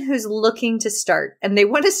person who's looking to start and they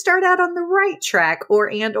want to start out on the right track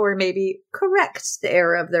or maybe correct the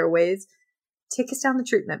error of their ways, take us down the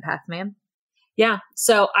treatment path, ma'am. Yeah.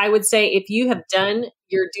 So I would say if you have done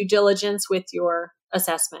your due diligence with your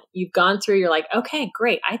assessment, you've gone through, you're like, okay,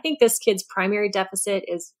 great. I think this kid's primary deficit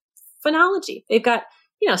is phonology. They've got,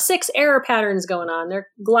 6 error patterns going on. They're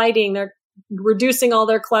gliding, they're reducing all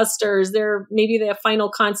their clusters. Maybe the final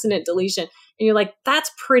consonant deletion. And you're like,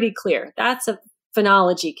 that's pretty clear. That's a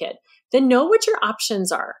phonology kid. Then know what your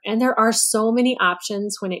options are. And there are so many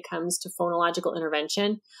options when it comes to phonological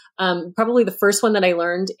intervention. Probably the first one that I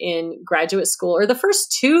learned in graduate school, or the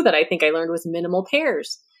first 2 that I think I learned, was minimal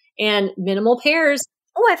pairs. And minimal pairs.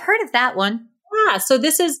 Oh, I've heard of that one. Yeah. So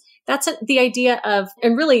the idea of,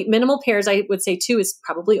 and really minimal pairs, I would say too, is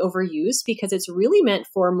probably overused because it's really meant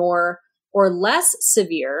for more or less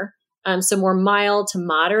severe, so more mild to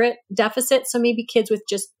moderate deficit. So maybe kids with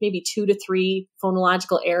just maybe 2 to 3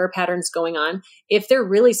 phonological error patterns going on. If they're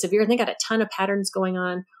really severe and they got a ton of patterns going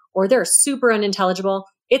on, or they're super unintelligible,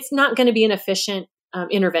 it's not going to be an efficient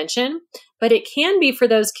intervention, but it can be for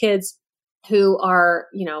those kids who are,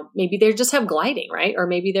 maybe they just have gliding, right? Or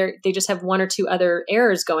maybe they just have 1 or 2 other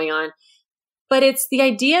errors going on. But the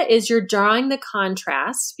idea is you're drawing the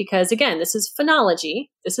contrast because, again, this is phonology.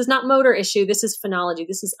 This is not motor issue. This is phonology.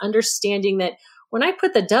 This is understanding that when I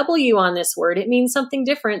put the W on this word, it means something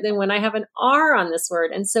different than when I have an R on this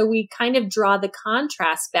word. And so we kind of draw the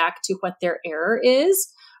contrast back to what their error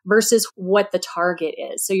is versus what the target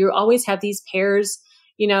is. So you always have these pairs,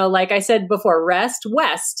 like I said before, rest,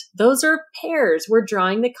 west. Those are pairs. We're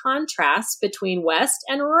drawing the contrast between west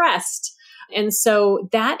and rest. And so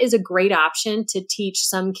that is a great option to teach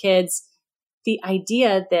some kids the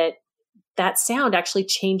idea that sound actually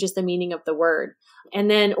changes the meaning of the word.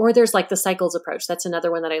 And then, or there's the cycles approach. That's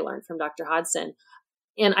another one that I learned from Dr. Hodson.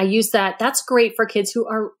 And I use that. That's great for kids who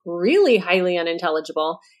are really highly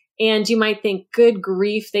unintelligible. And you might think, good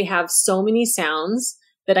grief, they have so many sounds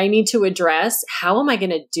that I need to address. How am I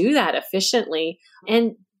going to do that efficiently?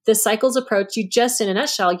 And the cycles approach, you just, in a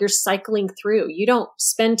nutshell, you're cycling through. You don't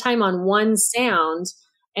spend time on one sound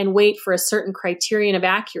and wait for a certain criterion of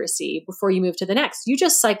accuracy before you move to the next. You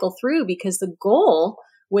just cycle through because the goal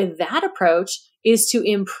with that approach is to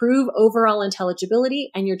improve overall intelligibility.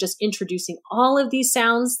 And you're just introducing all of these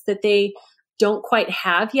sounds that they don't quite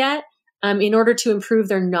have yet in order to improve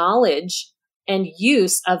their knowledge and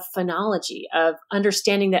use of phonology, of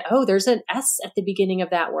understanding that, oh, there's an S at the beginning of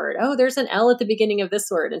that word. Oh, there's an L at the beginning of this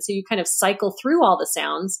word. And so you kind of cycle through all the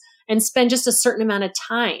sounds and spend just a certain amount of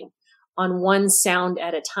time on one sound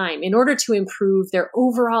at a time in order to improve their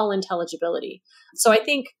overall intelligibility. So I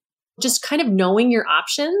think just kind of knowing your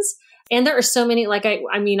options. And there are so many, like,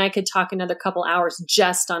 I could talk another couple hours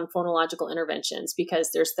just on phonological interventions, because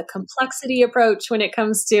there's the complexity approach when it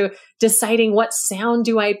comes to deciding what sound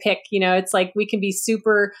do I pick. It's like we can be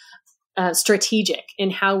super strategic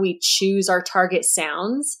in how we choose our target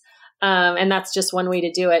sounds. And that's just one way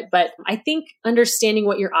to do it. But I think understanding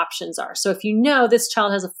what your options are. So if you know this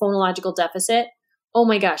child has a phonological deficit, oh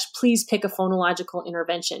my gosh, please pick a phonological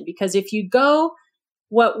intervention. Because if you go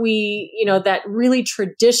that really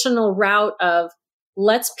traditional route of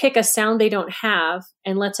let's pick a sound they don't have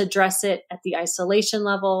and let's address it at the isolation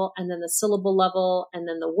level, and then the syllable level, and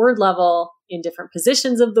then the word level in different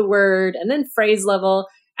positions of the word, and then phrase level,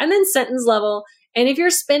 and then sentence level. And if you're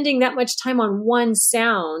spending that much time on one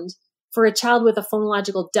sound for a child with a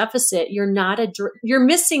phonological deficit, you're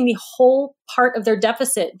missing the whole part of their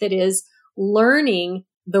deficit that is learning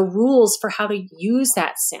the rules for how to use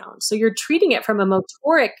that sound. So you're treating it from a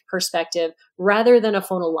motoric perspective rather than a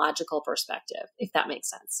phonological perspective, if that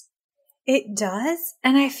makes sense. It does.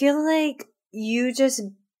 And I feel like you just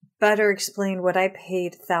better explain what I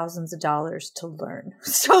paid thousands of dollars to learn.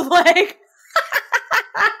 So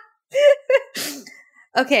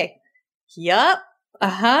okay. Yup.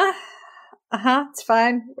 It's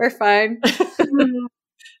fine. We're fine.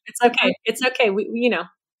 It's okay. It's okay.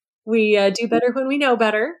 We do better when we know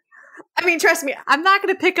better. I mean, trust me, I'm not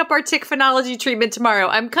going to pick up our tick phonology treatment tomorrow.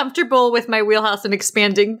 I'm comfortable with my wheelhouse and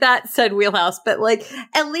expanding that said wheelhouse, but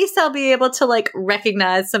at least I'll be able to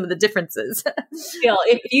recognize some of the differences.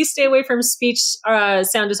 If you stay away from speech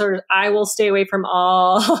sound disorders, I will stay away from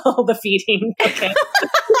all the feeding. Okay.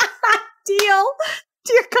 Deal.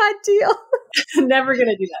 Dear God, deal. Never going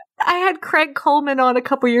to do that. I had Craig Coleman on a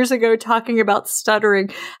couple years ago talking about stuttering.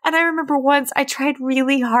 And I remember once I tried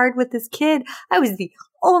really hard with this kid. I was the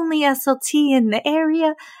only SLT in the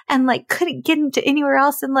area and couldn't get into anywhere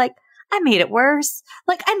else. And I made it worse.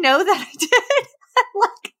 I know that I did.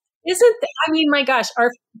 My gosh,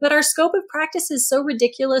 our scope of practice is so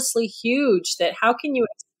ridiculously huge that how can you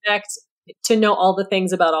expect to know all the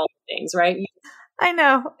things about all the things, right? I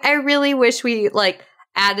know. I really wish we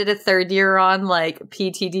added a third year on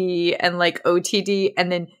PTD and OTD,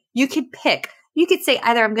 and then you could pick. You could say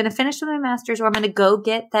either I'm going to finish with my master's or I'm going to go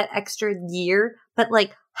get that extra year, but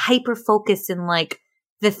hyper focus in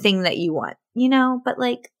the thing that you want, but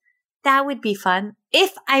that would be fun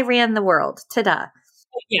if I ran the world. Ta-da.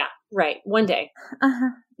 Yeah, right. One day.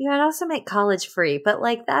 Yeah, I'd also make college free, but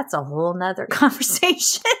that's a whole nother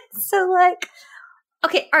conversation. So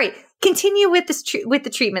okay, all right. Continue with this with the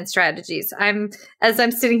treatment strategies. As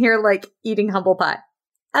I'm sitting here eating humble pie.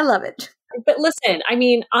 I love it. But listen,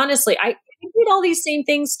 honestly, I did all these same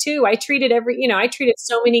things too. I treated I treated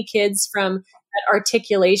so many kids from that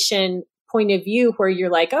articulation point of view where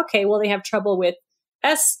you're okay, well, they have trouble with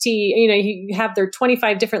ST, you have their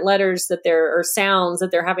 25 different letters or sounds that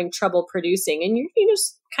they're having trouble producing. And you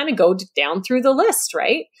just kind of go down through the list,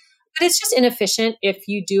 right? But it's just inefficient if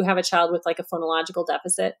you do have a child with a phonological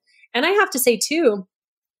deficit. And I have to say too,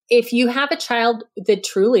 if you have a child that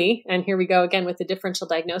truly, and here we go again with the differential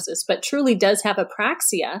diagnosis, but truly does have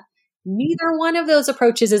apraxia, neither one of those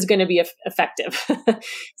approaches is going to be effective.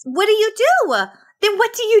 What do you do? Then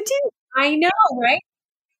what do you do? I know, right?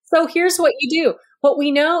 So here's what you do. What we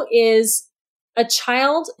know is a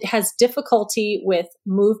child has difficulty with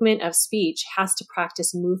movement of speech, has to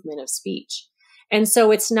practice movement of speech. And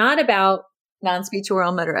so it's not about non-speech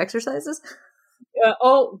oral motor exercises.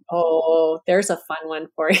 There's a fun one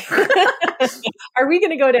for you. Are we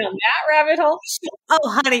going to go down that rabbit hole?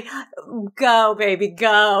 Oh, honey, go, baby,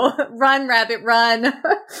 go. Run, rabbit, run.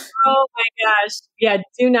 Oh my gosh. Yeah,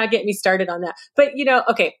 do not get me started on that. But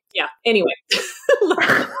okay, yeah, anyway.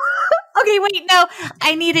 Okay, wait, no,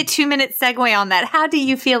 I need a 2-minute segue on that. How do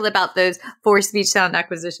you feel about those for speech sound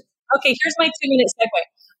acquisition? Okay, here's my 2-minute segue.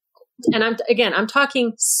 And I'm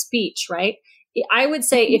talking speech, right? I would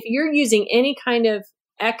say if you're using any kind of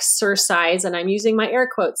exercise, and I'm using my air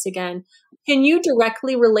quotes again, can you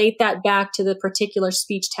directly relate that back to the particular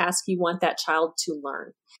speech task you want that child to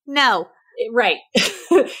learn? No. Right.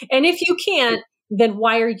 And if you can't, then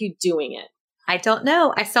why are you doing it? I don't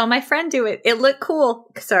know. I saw my friend do it. It looked cool.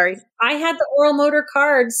 Sorry. I had the oral motor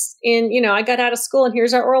cards I got out of school and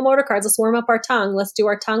here's our oral motor cards. Let's warm up our tongue. Let's do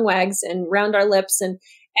our tongue wags and round our lips. And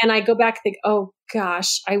And I go back and think, oh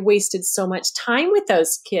gosh, I wasted so much time with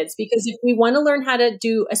those kids, because if we want to learn how to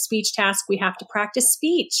do a speech task, we have to practice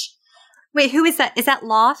speech. Wait, who is that? Is that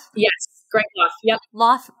Loth? Yes. Greg Loth. Yep.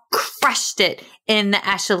 Loth crushed it in the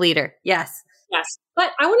ASHA Leader. Yes. Yes.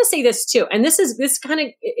 But I want to say this too. And this kind of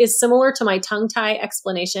is similar to my tongue tie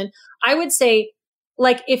explanation. I would say,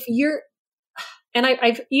 like, if you're, and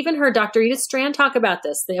I've even heard Dr. Edith Strand talk about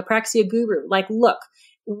this, the apraxia guru, like, look,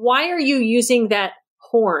 why are you using that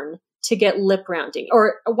horn to get lip rounding?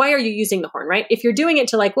 Or why are you using the horn, right? If you're doing it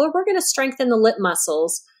to like, well, we're going to strengthen the lip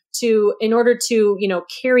muscles in order to,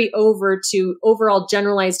 carry over to overall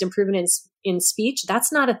generalized improvement in speech,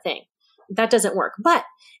 that's not a thing. That doesn't work. But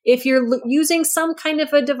if you're using some kind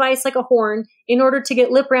of a device like a horn in order to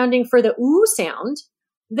get lip rounding for the ooh sound,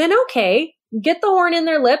 then okay, get the horn in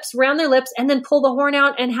their lips, round their lips, and then pull the horn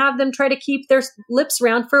out and have them try to keep their lips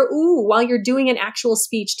round for ooh while you're doing an actual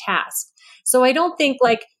speech task. So I don't think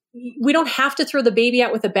like we don't have to throw the baby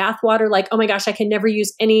out with the bathwater like, oh my gosh, I can never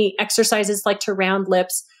use any exercises like to round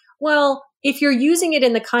lips. Well, if you're using it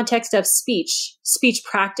in the context of speech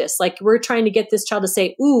practice, like we're trying to get this child to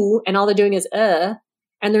say ooh, and all they're doing is and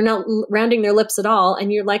they're not rounding their lips at all.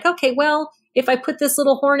 And you're like, okay, well, if I put this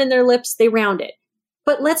little horn in their lips, they round it.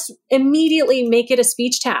 But let's immediately make it a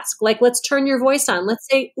speech task. Like, let's turn your voice on. Let's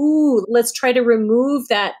say ooh, let's try to remove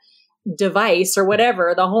that device or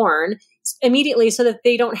whatever, the horn, immediately so that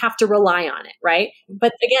they don't have to rely on it, right?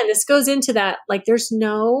 But again, this goes into that, like, there's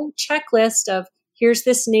no checklist of here's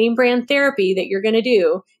this name brand therapy that you're going to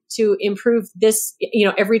do to improve this,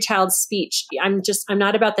 every child's speech. I'm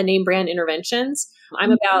not about the name brand interventions.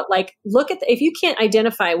 I'm about like, if you can't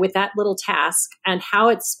identify with that little task and how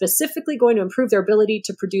it's specifically going to improve their ability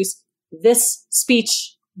to produce this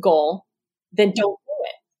speech goal, then don't do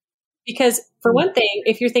it. Because for one thing,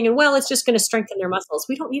 if you're thinking, well, it's just going to strengthen their muscles,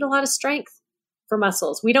 we don't need a lot of strength for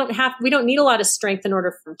muscles. We don't need a lot of strength in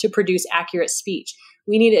order to produce accurate speech.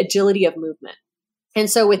 We need agility of movement. And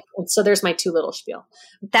so there's my two little spiel.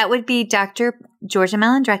 That would be Dr. Georgia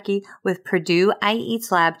Malandrecki with Purdue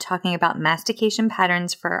iEats Lab talking about mastication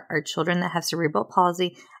patterns for our children that have cerebral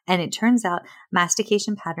palsy. And it turns out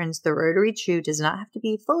mastication patterns, the rotary chew does not have to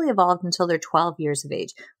be fully evolved until they're 12 years of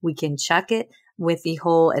age. We can chuck it with the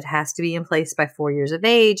whole, it has to be in place by 4 years of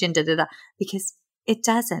age and because it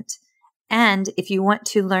doesn't. And if you want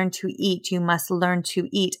to learn to eat, you must learn to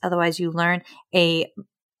eat. Otherwise you learn a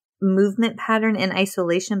movement pattern in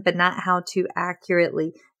isolation, but not how to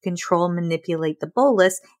accurately manipulate the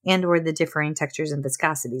bolus and or the differing textures and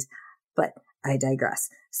viscosities. But I digress.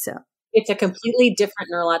 So it's a completely different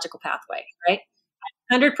neurological pathway, right?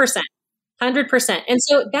 100%. And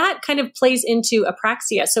so that kind of plays into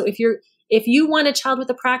apraxia. So if you want a child with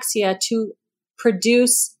apraxia to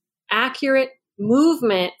produce accurate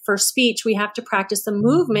movement for speech, we have to practice the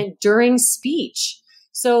movement during speech.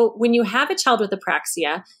 So when you have a child with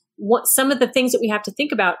apraxia, some of the things that we have to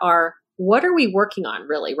think about are, what are we working on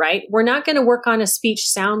really, right? We're not going to work on a speech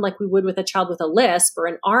sound like we would with a child with a lisp or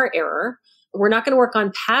an R error. We're not going to work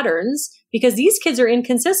on patterns because these kids are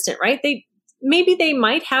inconsistent, right? Maybe they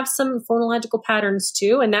might have some phonological patterns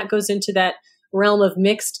too. And that goes into that realm of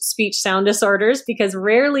mixed speech sound disorders, because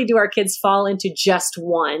rarely do our kids fall into just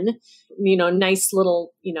one, nice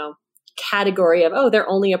little, category of, oh, they're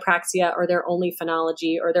only apraxia or they're only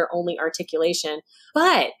phonology or they're only articulation.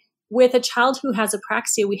 But with a child who has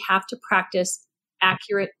apraxia, we have to practice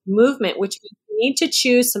accurate movement, which we need to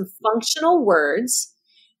choose some functional words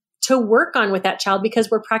to work on with that child because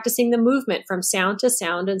we're practicing the movement from sound to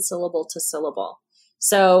sound and syllable to syllable.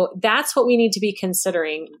 So that's what we need to be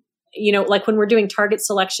considering. Like when we're doing target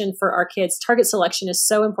selection for our kids, target selection is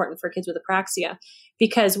so important for kids with apraxia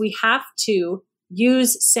because we have to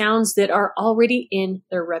use sounds that are already in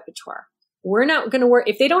their repertoire. We're not going to work,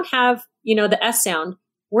 if they don't have, the S sound,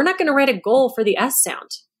 we're not going to write a goal for the S sound.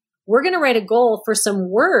 We're going to write a goal for some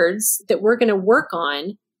words that we're going to work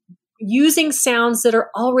on using sounds that are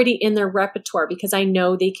already in their repertoire because I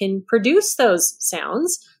know they can produce those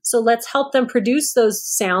sounds. So let's help them produce those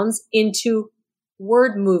sounds into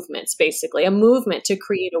word movements, basically, a movement to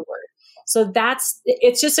create a word. So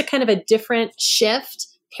it's just a kind of a different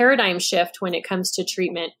paradigm shift when it comes to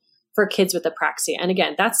treatment for kids with apraxia. And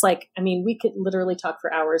again, that's we could literally talk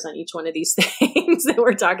for hours on each one of these things that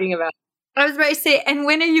we're talking about. I was about to say, and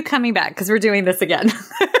when are you coming back? Because we're doing this again.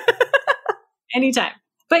 Anytime.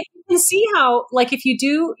 But you can see how, if you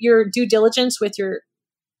do your due diligence with your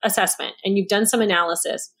assessment and you've done some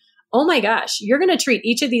analysis, oh my gosh, you're going to treat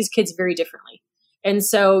each of these kids very differently. And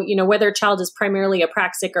so, whether a child is primarily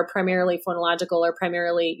apraxic or primarily phonological or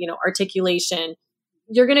primarily, articulation,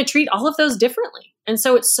 you're going to treat all of those differently. And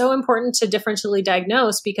so it's so important to differentially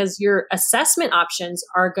diagnose because your assessment options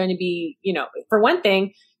are going to be, for one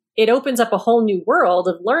thing, it opens up a whole new world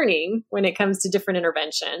of learning when it comes to different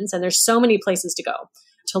interventions. And there's so many places to go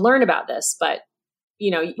to learn about this. But,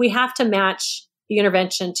 we have to match the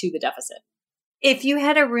intervention to the deficit. If you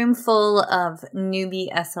had a room full of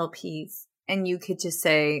newbie SLPs and you could just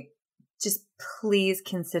say, just please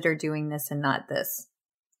consider doing this and not this,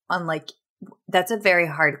 that's a very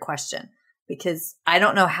hard question because I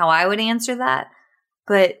don't know how I would answer that.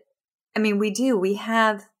 But I mean, we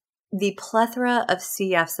have the plethora of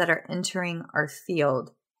CFs that are entering our field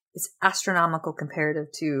is astronomical comparative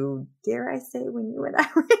to, dare I say, when you and I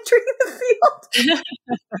were entering the field.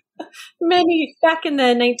 Many back in the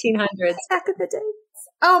 1900s. Back in the days.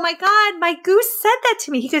 Oh my God, my goose said that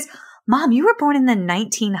to me. He goes, Mom, you were born in the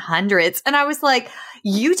 1900s. And I was like,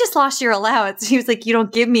 you just lost your allowance. He was like, you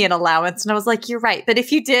don't give me an allowance. And I was like, you're right. But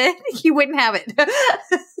if you did, you wouldn't have it.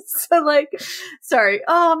 So sorry.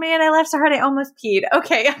 Oh man, I laughed so hard I almost peed.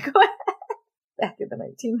 Okay, go ahead. Back in the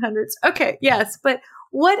 1900s. Okay, yes. But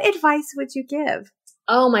what advice would you give?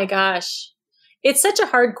 Oh my gosh. It's such a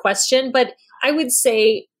hard question, but I would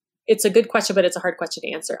say it's a good question, but it's a hard question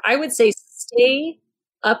to answer. I would say stay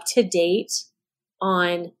up to date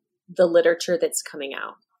on the literature that's coming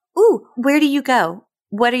out. Ooh, where do you go?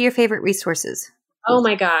 What are your favorite resources? Oh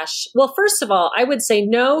my gosh. Well, first of all, I would say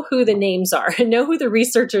know who the names are, know who the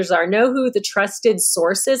researchers are, know who the trusted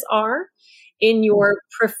sources are in your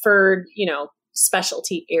preferred,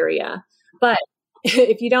 specialty area. But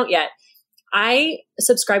if you don't yet, I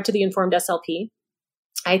subscribe to the Informed SLP.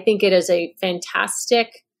 I think it is a fantastic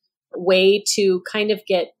way to kind of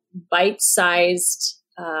get bite-sized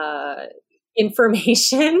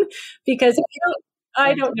information because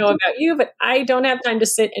I don't know about you, but I don't have time to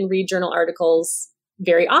sit and read journal articles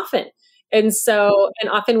very often. And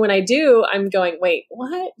often when I do, I'm going, wait,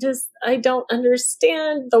 I don't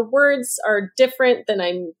understand. The words are different than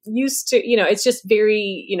I'm used to. It's just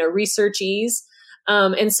very, researchese.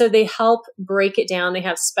 And so they help break it down. They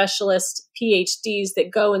have specialist PhDs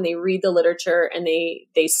that go and they read the literature and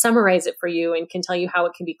they summarize it for you and can tell you how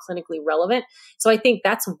it can be clinically relevant. So I think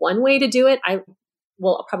that's one way to do it. I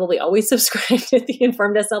will probably always subscribe to the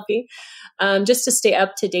Informed SLP, just to stay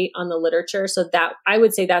up to date on the literature. So that I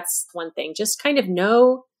would say that's one thing. Just kind of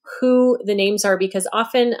know who the names are because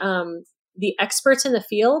often the experts in the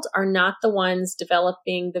field are not the ones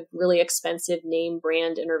developing the really expensive name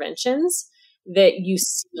brand interventions that you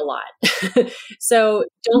see a lot. So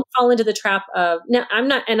don't fall into the trap of, now I'm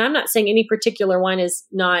not saying any particular one is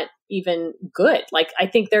not even good. I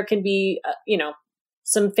think there can be,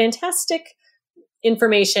 some fantastic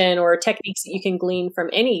information or techniques that you can glean from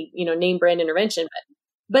any, name brand intervention,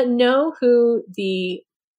 but know who the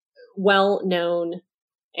well-known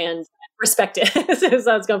and respected, as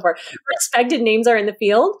I was going for, respected names are in the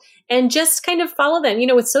field and just kind of follow them.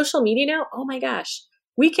 With social media now, oh my gosh,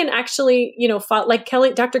 we can actually, follow, like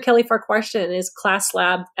Dr. Kelly Farquharson is Class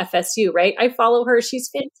Lab FSU, right? I follow her.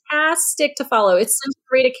 She's fantastic to follow. It's such a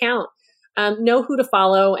great account. Know who to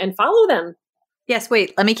follow and follow them. Yes.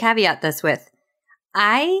 Wait, let me caveat this with,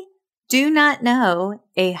 I do not know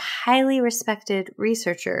a highly respected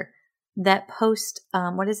researcher that posts,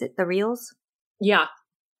 the Reels? Yeah.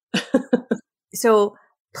 So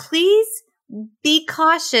please be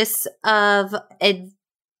cautious of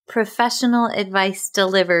professional advice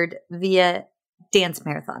delivered via Dance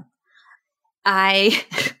Marathon. I'm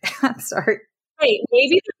sorry. Hey,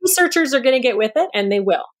 maybe the researchers are going to get with it and they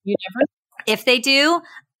will. You never know. If they do,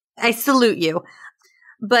 I salute you.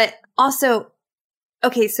 But also,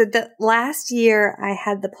 okay, so the last year I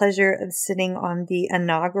had the pleasure of sitting on the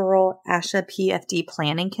inaugural ASHA PFD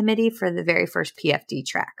planning committee for the very first PFD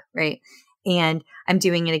track, right? And I'm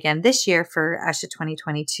doing it again this year for ASHA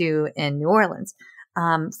 2022 in New Orleans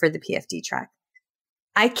for the PFD track.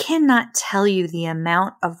 I cannot tell you the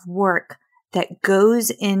amount of work that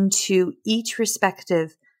goes into each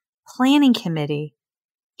respective planning committee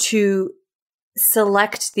to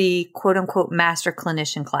select the quote unquote master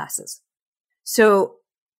clinician classes. So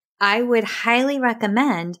I would highly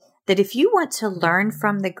recommend that if you want to learn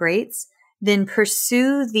from the greats, then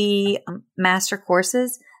pursue the master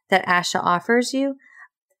courses that ASHA offers you.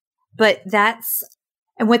 But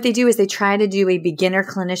and what they do is they try to do a beginner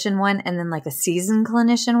clinician one and then like a seasoned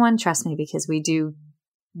clinician one. Trust me, because we do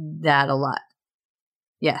that a lot.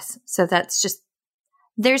 Yes. So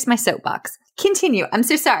there's my soapbox. Continue. I'm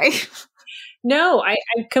so sorry. No, I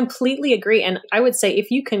completely agree. And I would say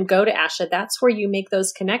if you can go to ASHA, that's where you make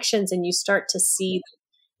those connections and you start to see,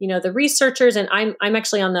 the researchers, and I'm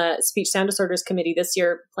actually on the speech sound disorders committee this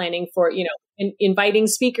year, planning for, inviting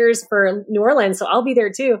speakers for New Orleans. So I'll be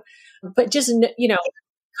there too. But just,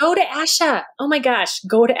 go to ASHA. Oh my gosh,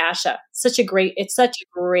 go to ASHA. It's such a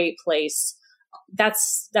great place.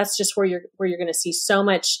 That's just where you're going to see so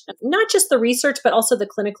much, not just the research, but also the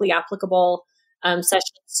clinically applicable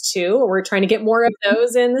sessions too. We're trying to get more of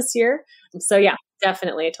those in this year. So yeah,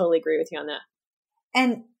 definitely. I totally agree with you on that.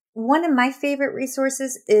 And one of my favorite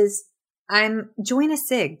resources is join a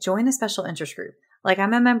SIG, join a special interest group. Like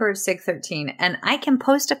I'm a member of SIG 13 and I can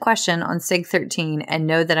post a question on SIG 13 and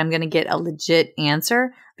know that I'm going to get a legit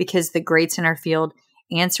answer because the greats in our field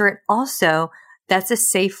answer it. Also, that's a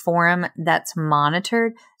safe forum that's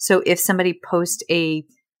monitored. So if somebody posts a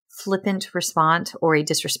flippant response or a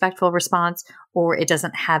disrespectful response, or it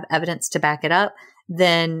doesn't have evidence to back it up,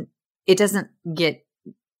 then it doesn't get,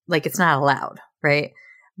 like, it's not allowed, right?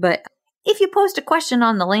 But if you post a question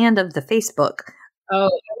on the land of the Facebook. Oh,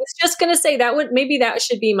 I was just going to say that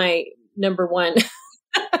should be my number one.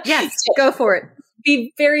 Yes, go for it.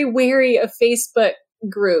 Be very wary of Facebook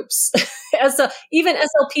groups. Even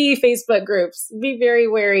SLP Facebook groups, be very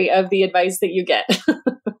wary of the advice that you get.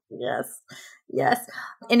 Yes.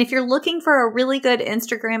 And if you're looking for a really good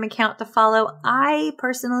Instagram account to follow, I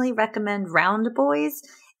personally recommend Round Boys.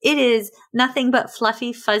 It is nothing but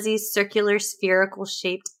fluffy, fuzzy, circular, spherical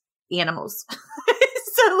shaped animals.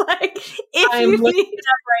 So I'm looking it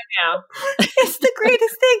up right now. It's the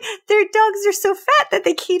greatest thing. Their dogs are so fat that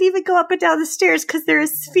they can't even go up and down the stairs because they're a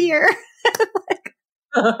sphere.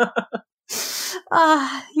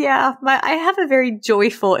 Yeah. I have a very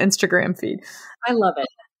joyful Instagram feed. I love it.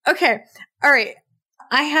 Okay. All right.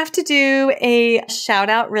 I have to do a shout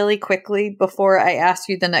out really quickly before I ask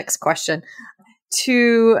you the next question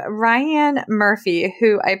to Ryan Murphy,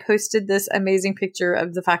 who I posted this amazing picture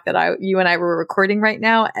of the fact that you and I were recording right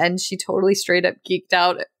now. And she totally straight up geeked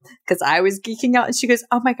out because I was geeking out. And she goes,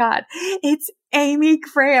 "Oh my God, it's Amy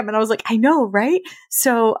Graham." And I was like, I know, right?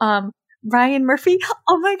 So, Ryan Murphy,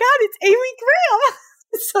 oh my God, it's Amy Graham.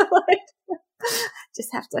 So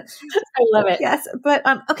just have to. I love it. Yes. But,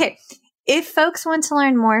 okay. If folks want to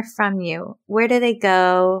learn more from you, where do they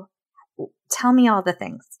go? Tell me all the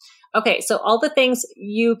things. Okay. So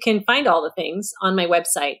you can find all the things on my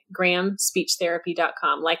website,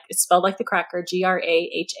 grahamspeechtherapy.com. It's spelled like the cracker,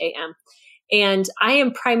 GRAHAM. And I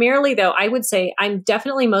am primarily, though, I would say I'm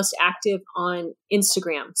definitely most active on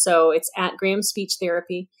Instagram. So it's at Graham Speech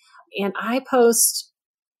Therapy. And I post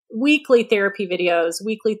weekly therapy videos,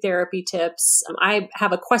 weekly therapy tips. I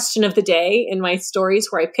have a question of the day in my stories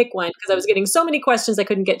where I pick one because I was getting so many questions I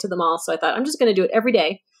couldn't get to them all. So I thought I'm just going to do it every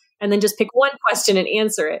day and then just pick one question and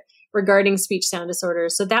answer it regarding speech sound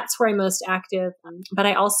disorders. So that's where I'm most active. But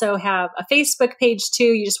I also have a Facebook page too.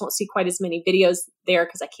 You just won't see quite as many videos there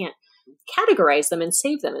because I can't categorize them and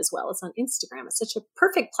save them as well as on Instagram. It's such a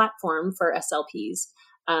perfect platform for SLPs.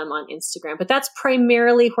 On Instagram, but that's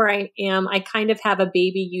primarily where I am. I kind of have a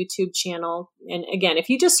baby YouTube channel. And again, if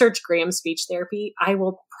you just search Graham Speech Therapy, I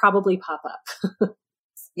will probably pop up.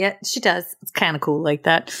 Yeah, she does. It's kind of cool like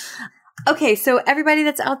that. Okay. So everybody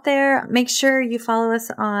that's out there, make sure you follow us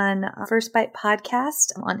on First Bite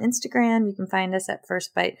Podcast on Instagram. You can find us at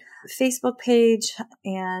First Bite Facebook page.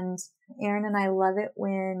 And Erin and I love it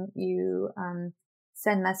when you,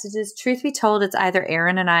 send messages. Truth be told, it's either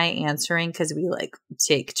Erin and I answering because we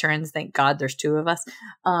take turns. Thank God there's two of us.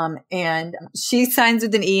 And she signs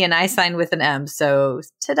with an E and I sign with an M. So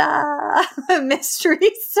ta-da! Mystery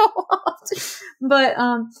solved. But,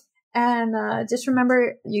 just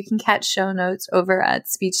remember you can catch show notes over at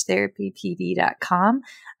speechtherapypd.com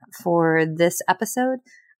for this episode.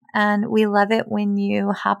 And we love it when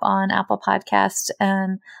you hop on Apple Podcasts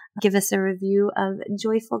and give us a review of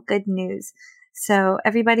joyful good news. So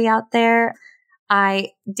everybody out there,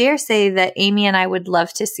 I dare say that Amy and I would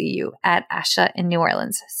love to see you at ASHA in New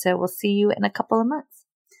Orleans. So we'll see you in a couple of months.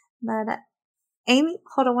 But Amy,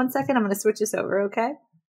 hold on 1 second. I'm going to switch this over, okay?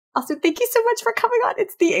 Also, thank you so much for coming on.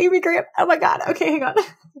 It's the Amy Graham. Oh my God. Okay, hang on.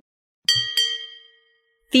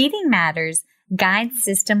 Feeding Matters guides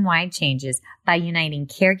system-wide changes by uniting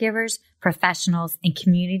caregivers, professionals, and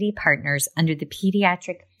community partners under the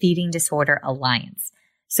Pediatric Feeding Disorder Alliance.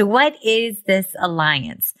 So what is this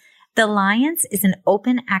alliance? The Alliance is an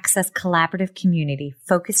open access collaborative community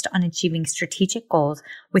focused on achieving strategic goals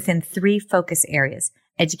within 3 focus areas: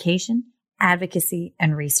 education, advocacy,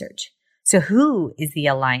 and research. So who is the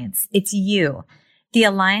Alliance? It's you. The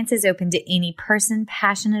Alliance is open to any person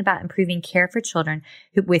passionate about improving care for children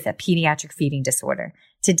with a pediatric feeding disorder.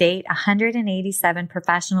 To date, 187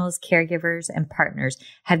 professionals, caregivers, and partners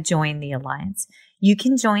have joined the Alliance. You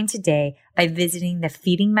can join today by visiting the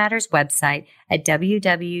Feeding Matters website at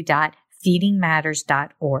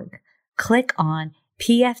www.feedingmatters.org. Click on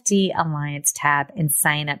PFD Alliance tab and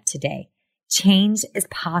sign up today. Change is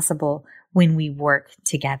possible when we work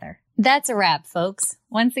together. That's a wrap, folks.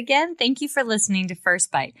 Once again, thank you for listening to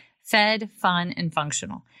First Bite, fed, fun, and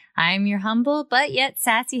functional. I am your humble but yet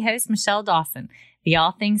sassy host, Michelle Dawson, the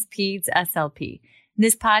All Things Peds SLP.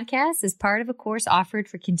 This podcast is part of a course offered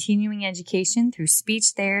for continuing education through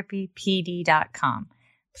SpeechTherapyPD.com.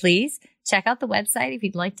 Please check out the website if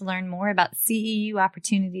you'd like to learn more about CEU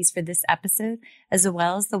opportunities for this episode, as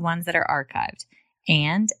well as the ones that are archived.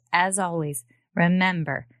 And as always,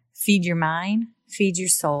 remember, feed your mind, feed your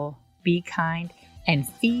soul, be kind, and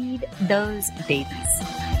feed those babies.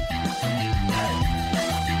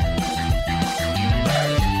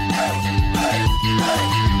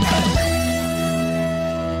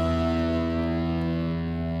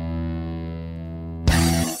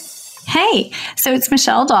 Hey, so it's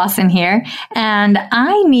Michelle Dawson here, and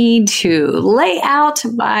I need to lay out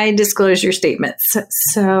my disclosure statements.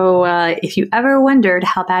 So if you ever wondered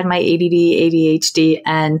how bad my ADD, ADHD,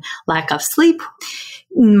 and lack of sleep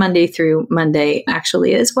Monday through Monday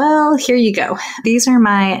actually is, well, here you go. These are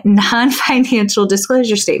my non-financial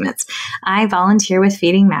disclosure statements. I volunteer with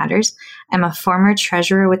Feeding Matters. I'm a former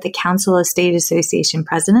treasurer with the Council of State Association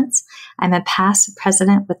Presidents. I'm a past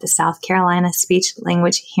president with the South Carolina Speech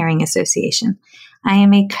Language Hearing Association. I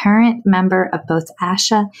am a current member of both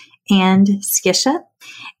ASHA and SCISHA.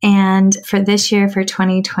 And for this year, for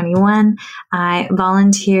 2021, I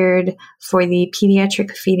volunteered for the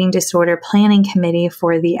Pediatric Feeding Disorder Planning Committee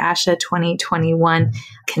for the ASHA 2021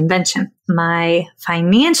 convention. My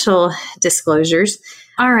financial disclosures.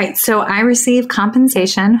 All right, so I receive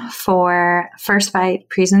compensation for First Bite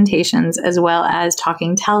presentations as well as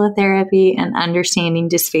talking teletherapy and understanding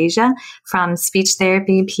dysphagia from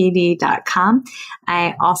SpeechTherapyPD.com.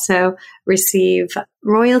 I also receive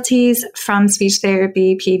royalties from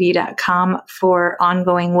SpeechTherapyPD.com for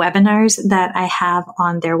ongoing webinars that I have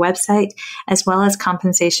on their website, as well as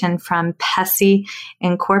compensation from PESI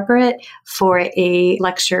Incorporate for a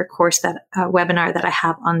lecture course webinar that I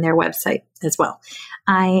have on their website as well.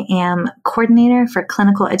 I am coordinator for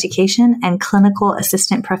clinical education and clinical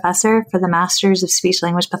assistant professor for the Masters of Speech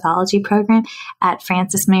Language Pathology program at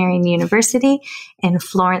Francis Marion University in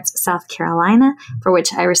Florence, South Carolina, for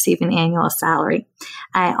which I receive an annual salary.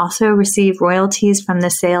 I also receive royalties from the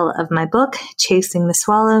sale of my book, Chasing the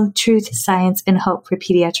Swallow, Truth, Science, and Hope for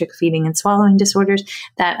Pediatric Feeding and Swallowing Disorders,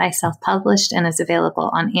 that I self-published and is available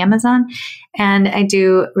on Amazon. And I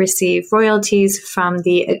do receive royalties from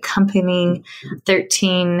the accompanying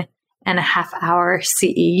 13.5-hour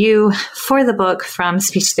CEU for the book from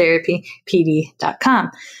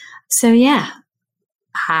SpeechTherapyPD.com. So yeah,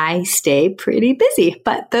 I stay pretty busy,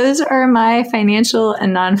 but those are my financial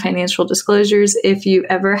and non-financial disclosures. If you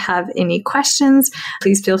ever have any questions,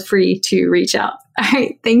 please feel free to reach out. All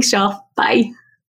right. Thanks, y'all. Bye.